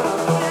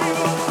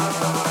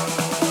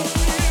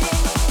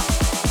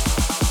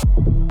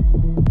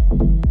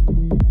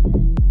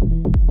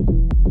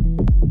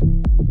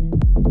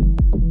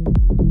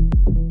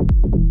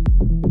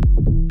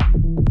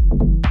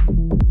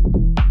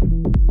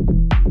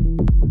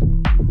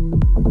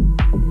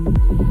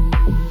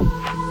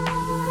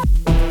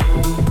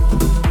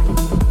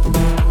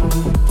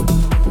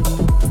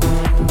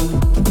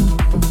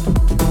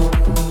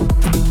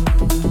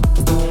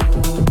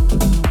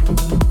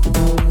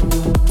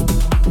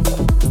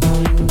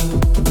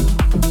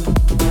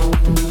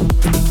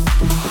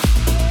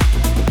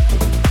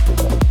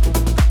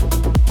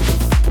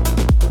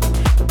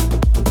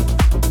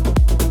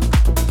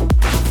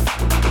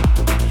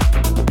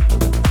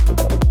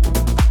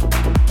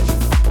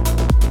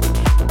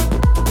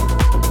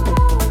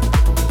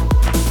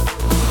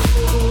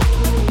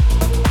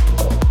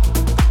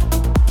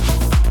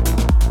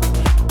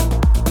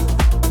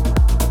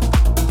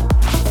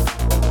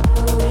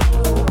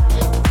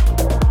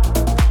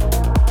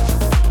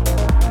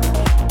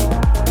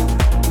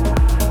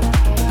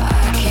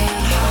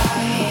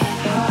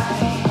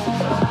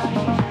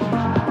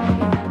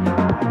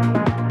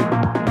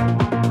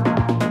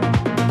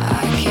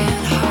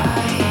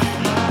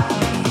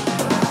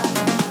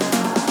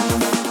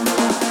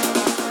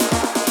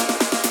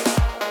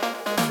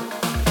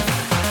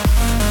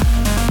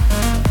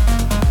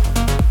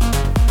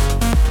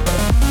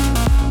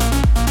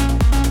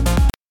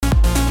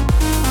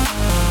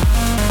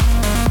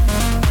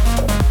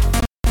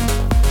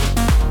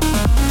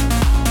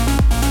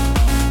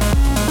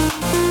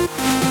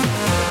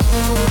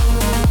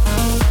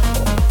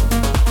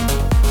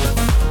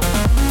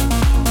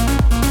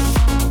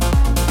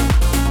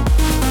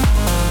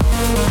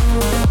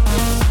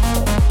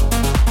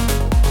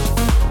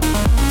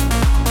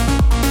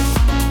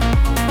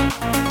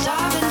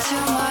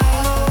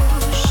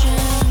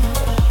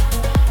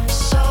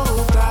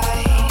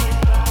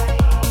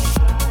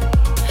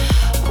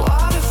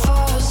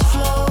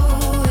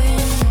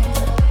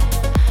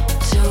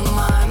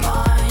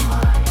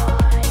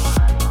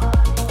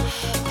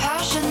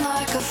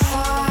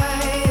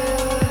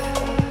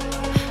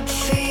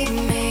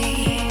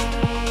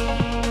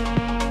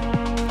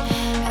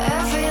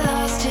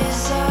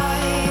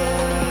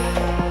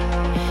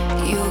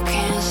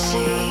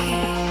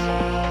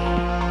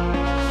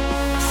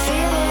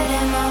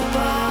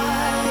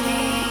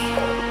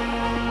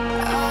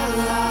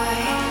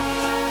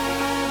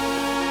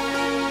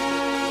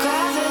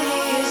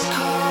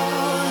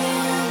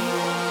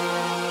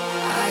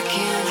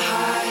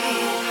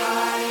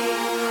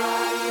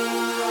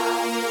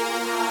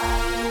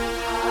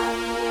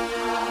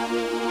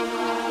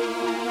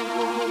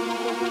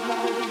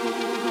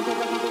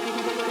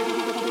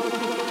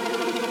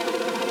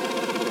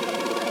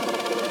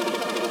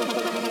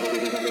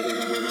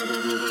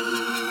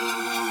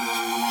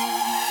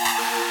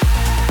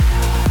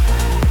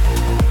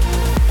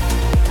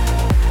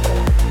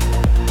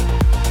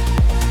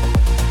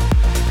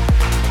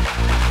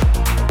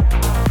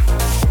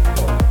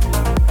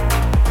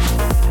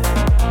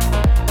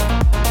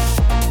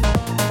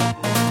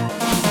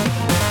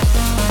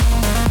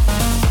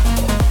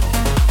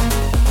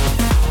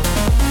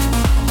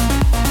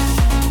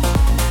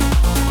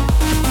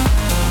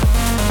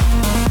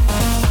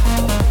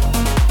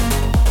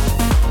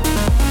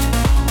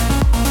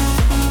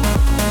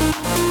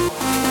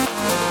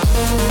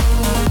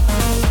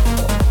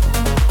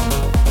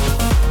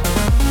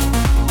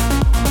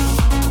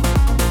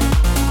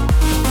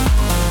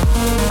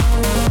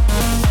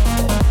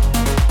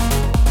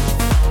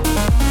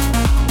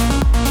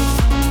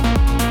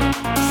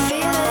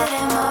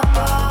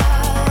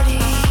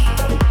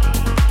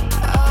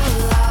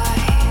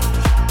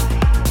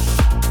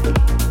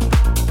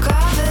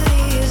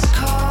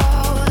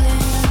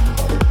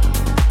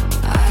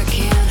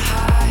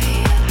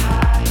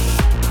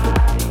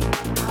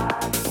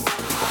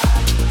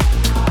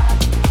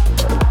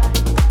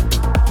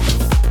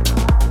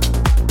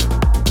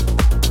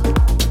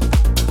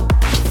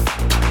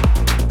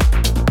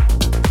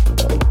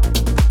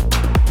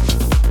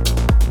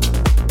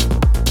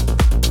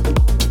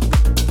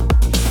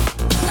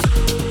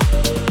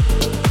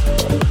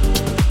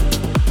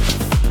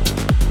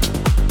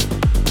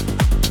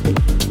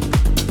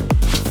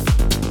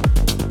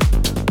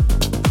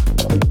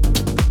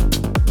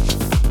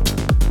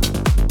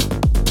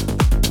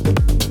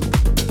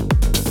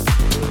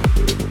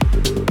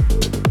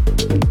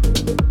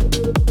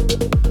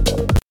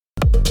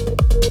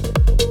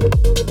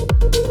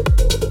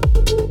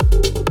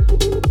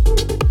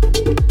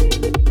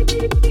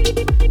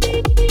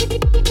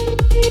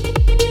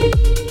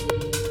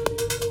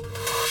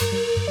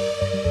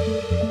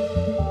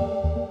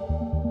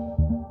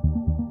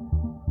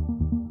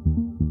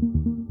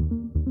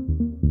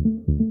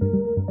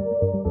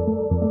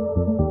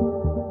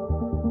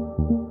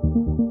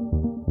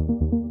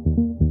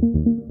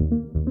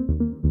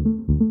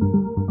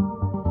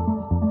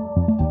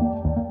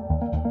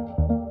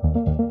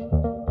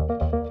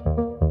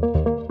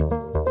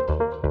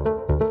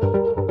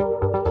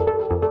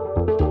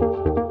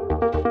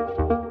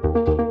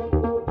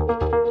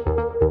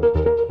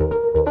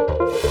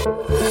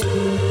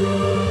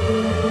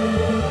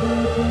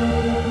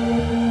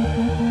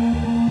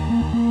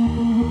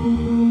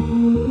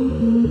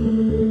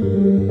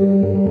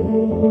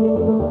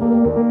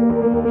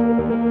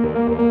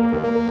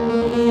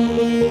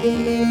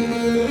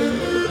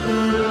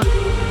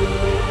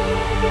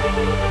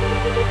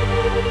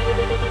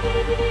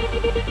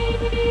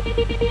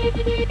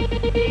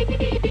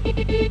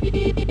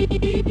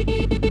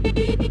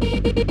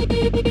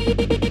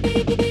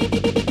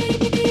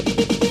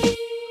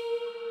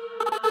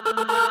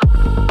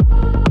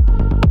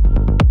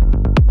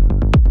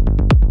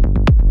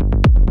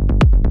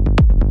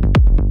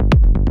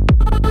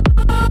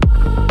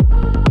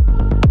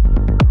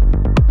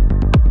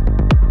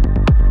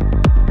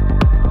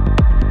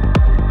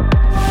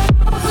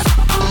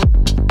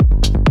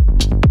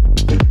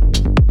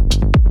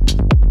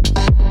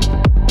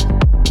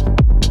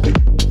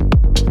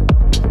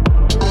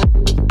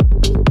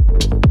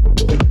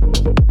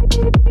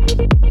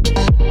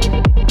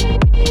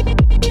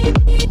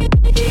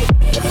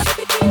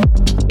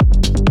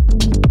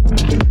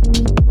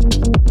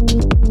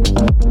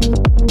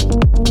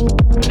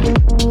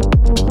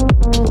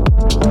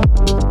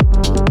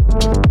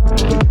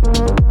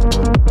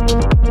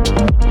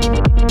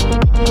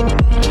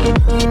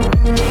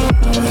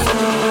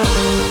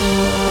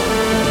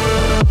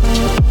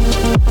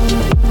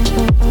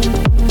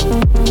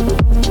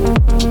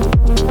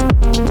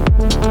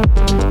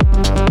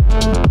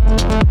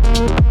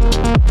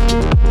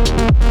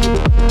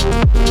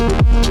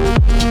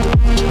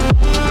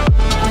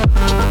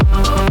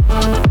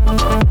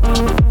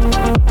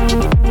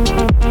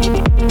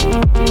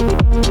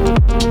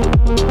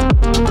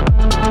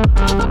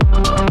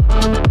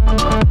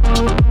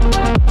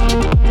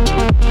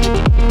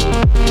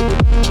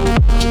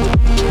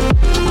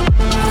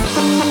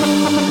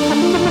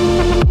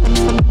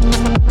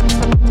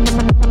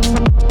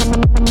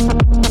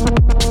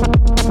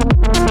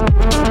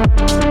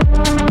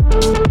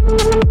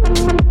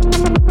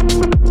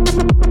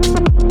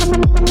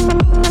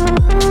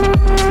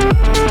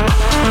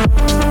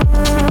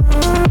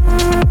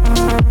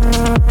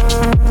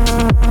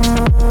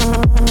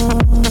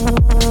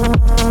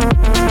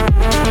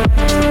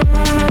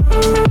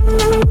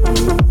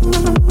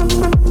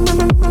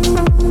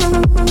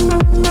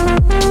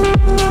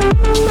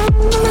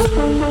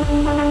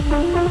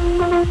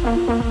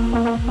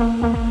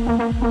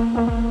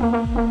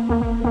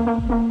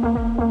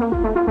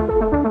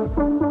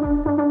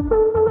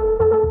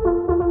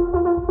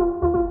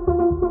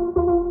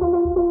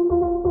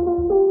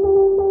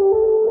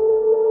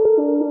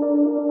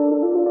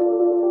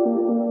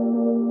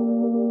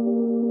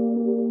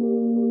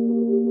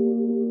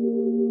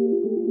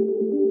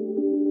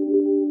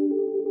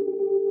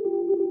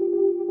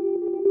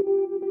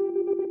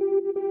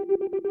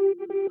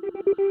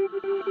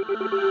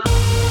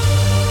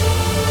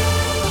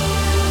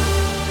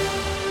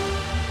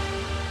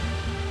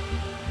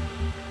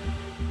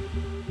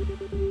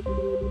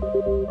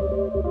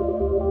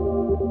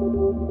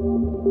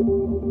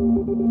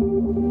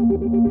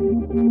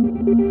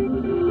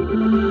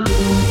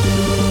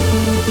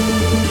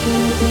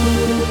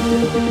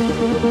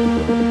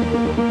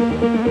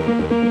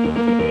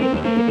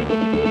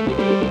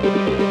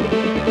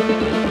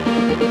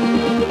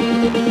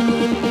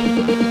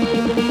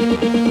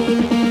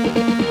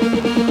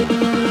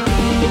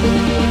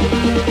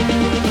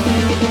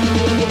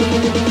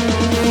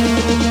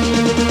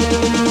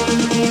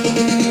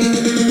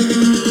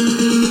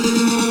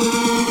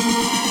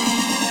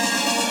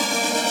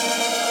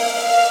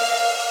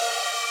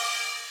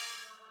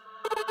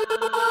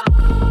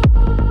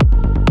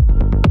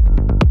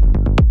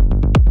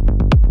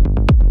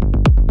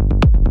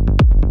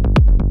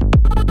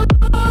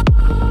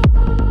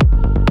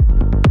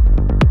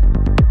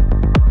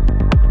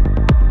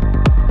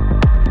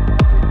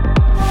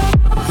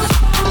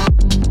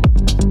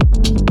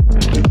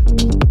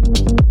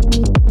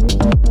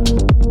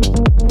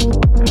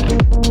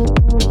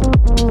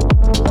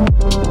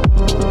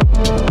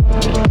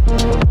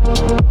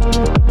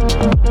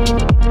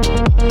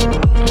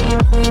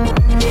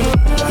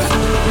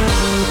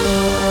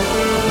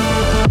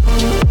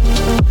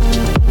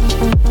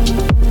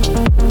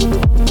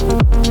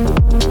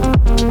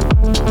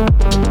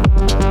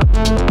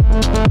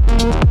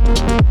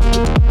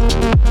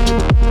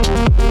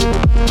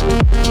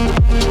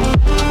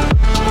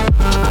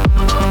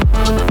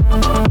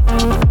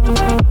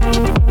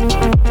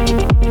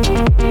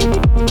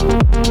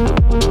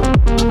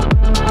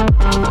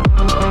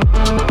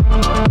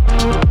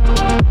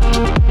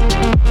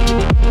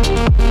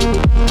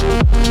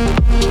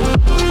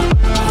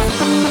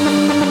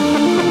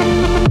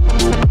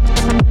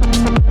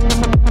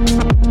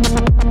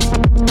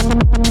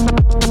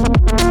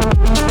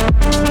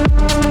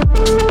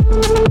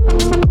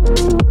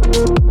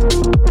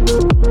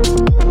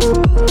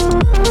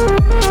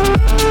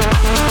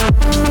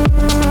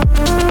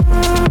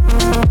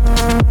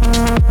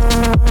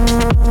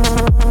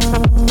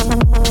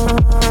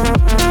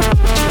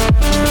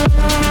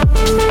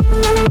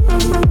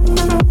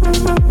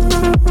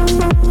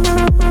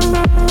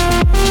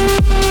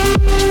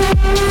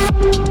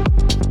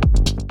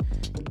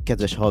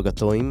 Kedves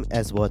hallgatóim,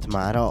 ez volt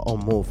mára a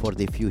Move for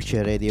the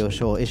Future Radio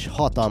Show, és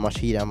hatalmas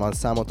hírem van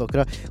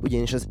számotokra,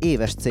 ugyanis az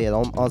éves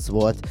célom az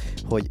volt,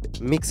 hogy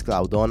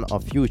Mixcloudon, a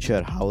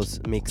Future House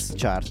Mix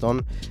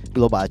charton,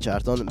 Global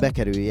charton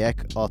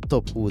bekerüljek a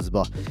Top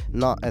 20-ba.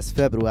 Na, ezt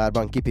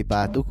februárban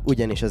kipipáltuk,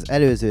 ugyanis az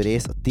előző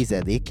rész a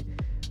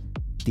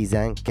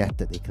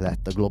 12.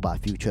 lett a Global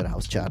Future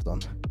House Charton.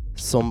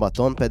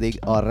 Szombaton pedig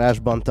a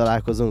Rushban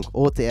találkozunk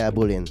OTL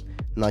bulin,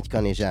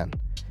 Nagykanizsán.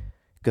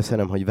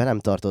 Köszönöm, hogy velem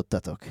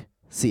tartottatok.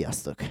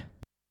 Sziasztok!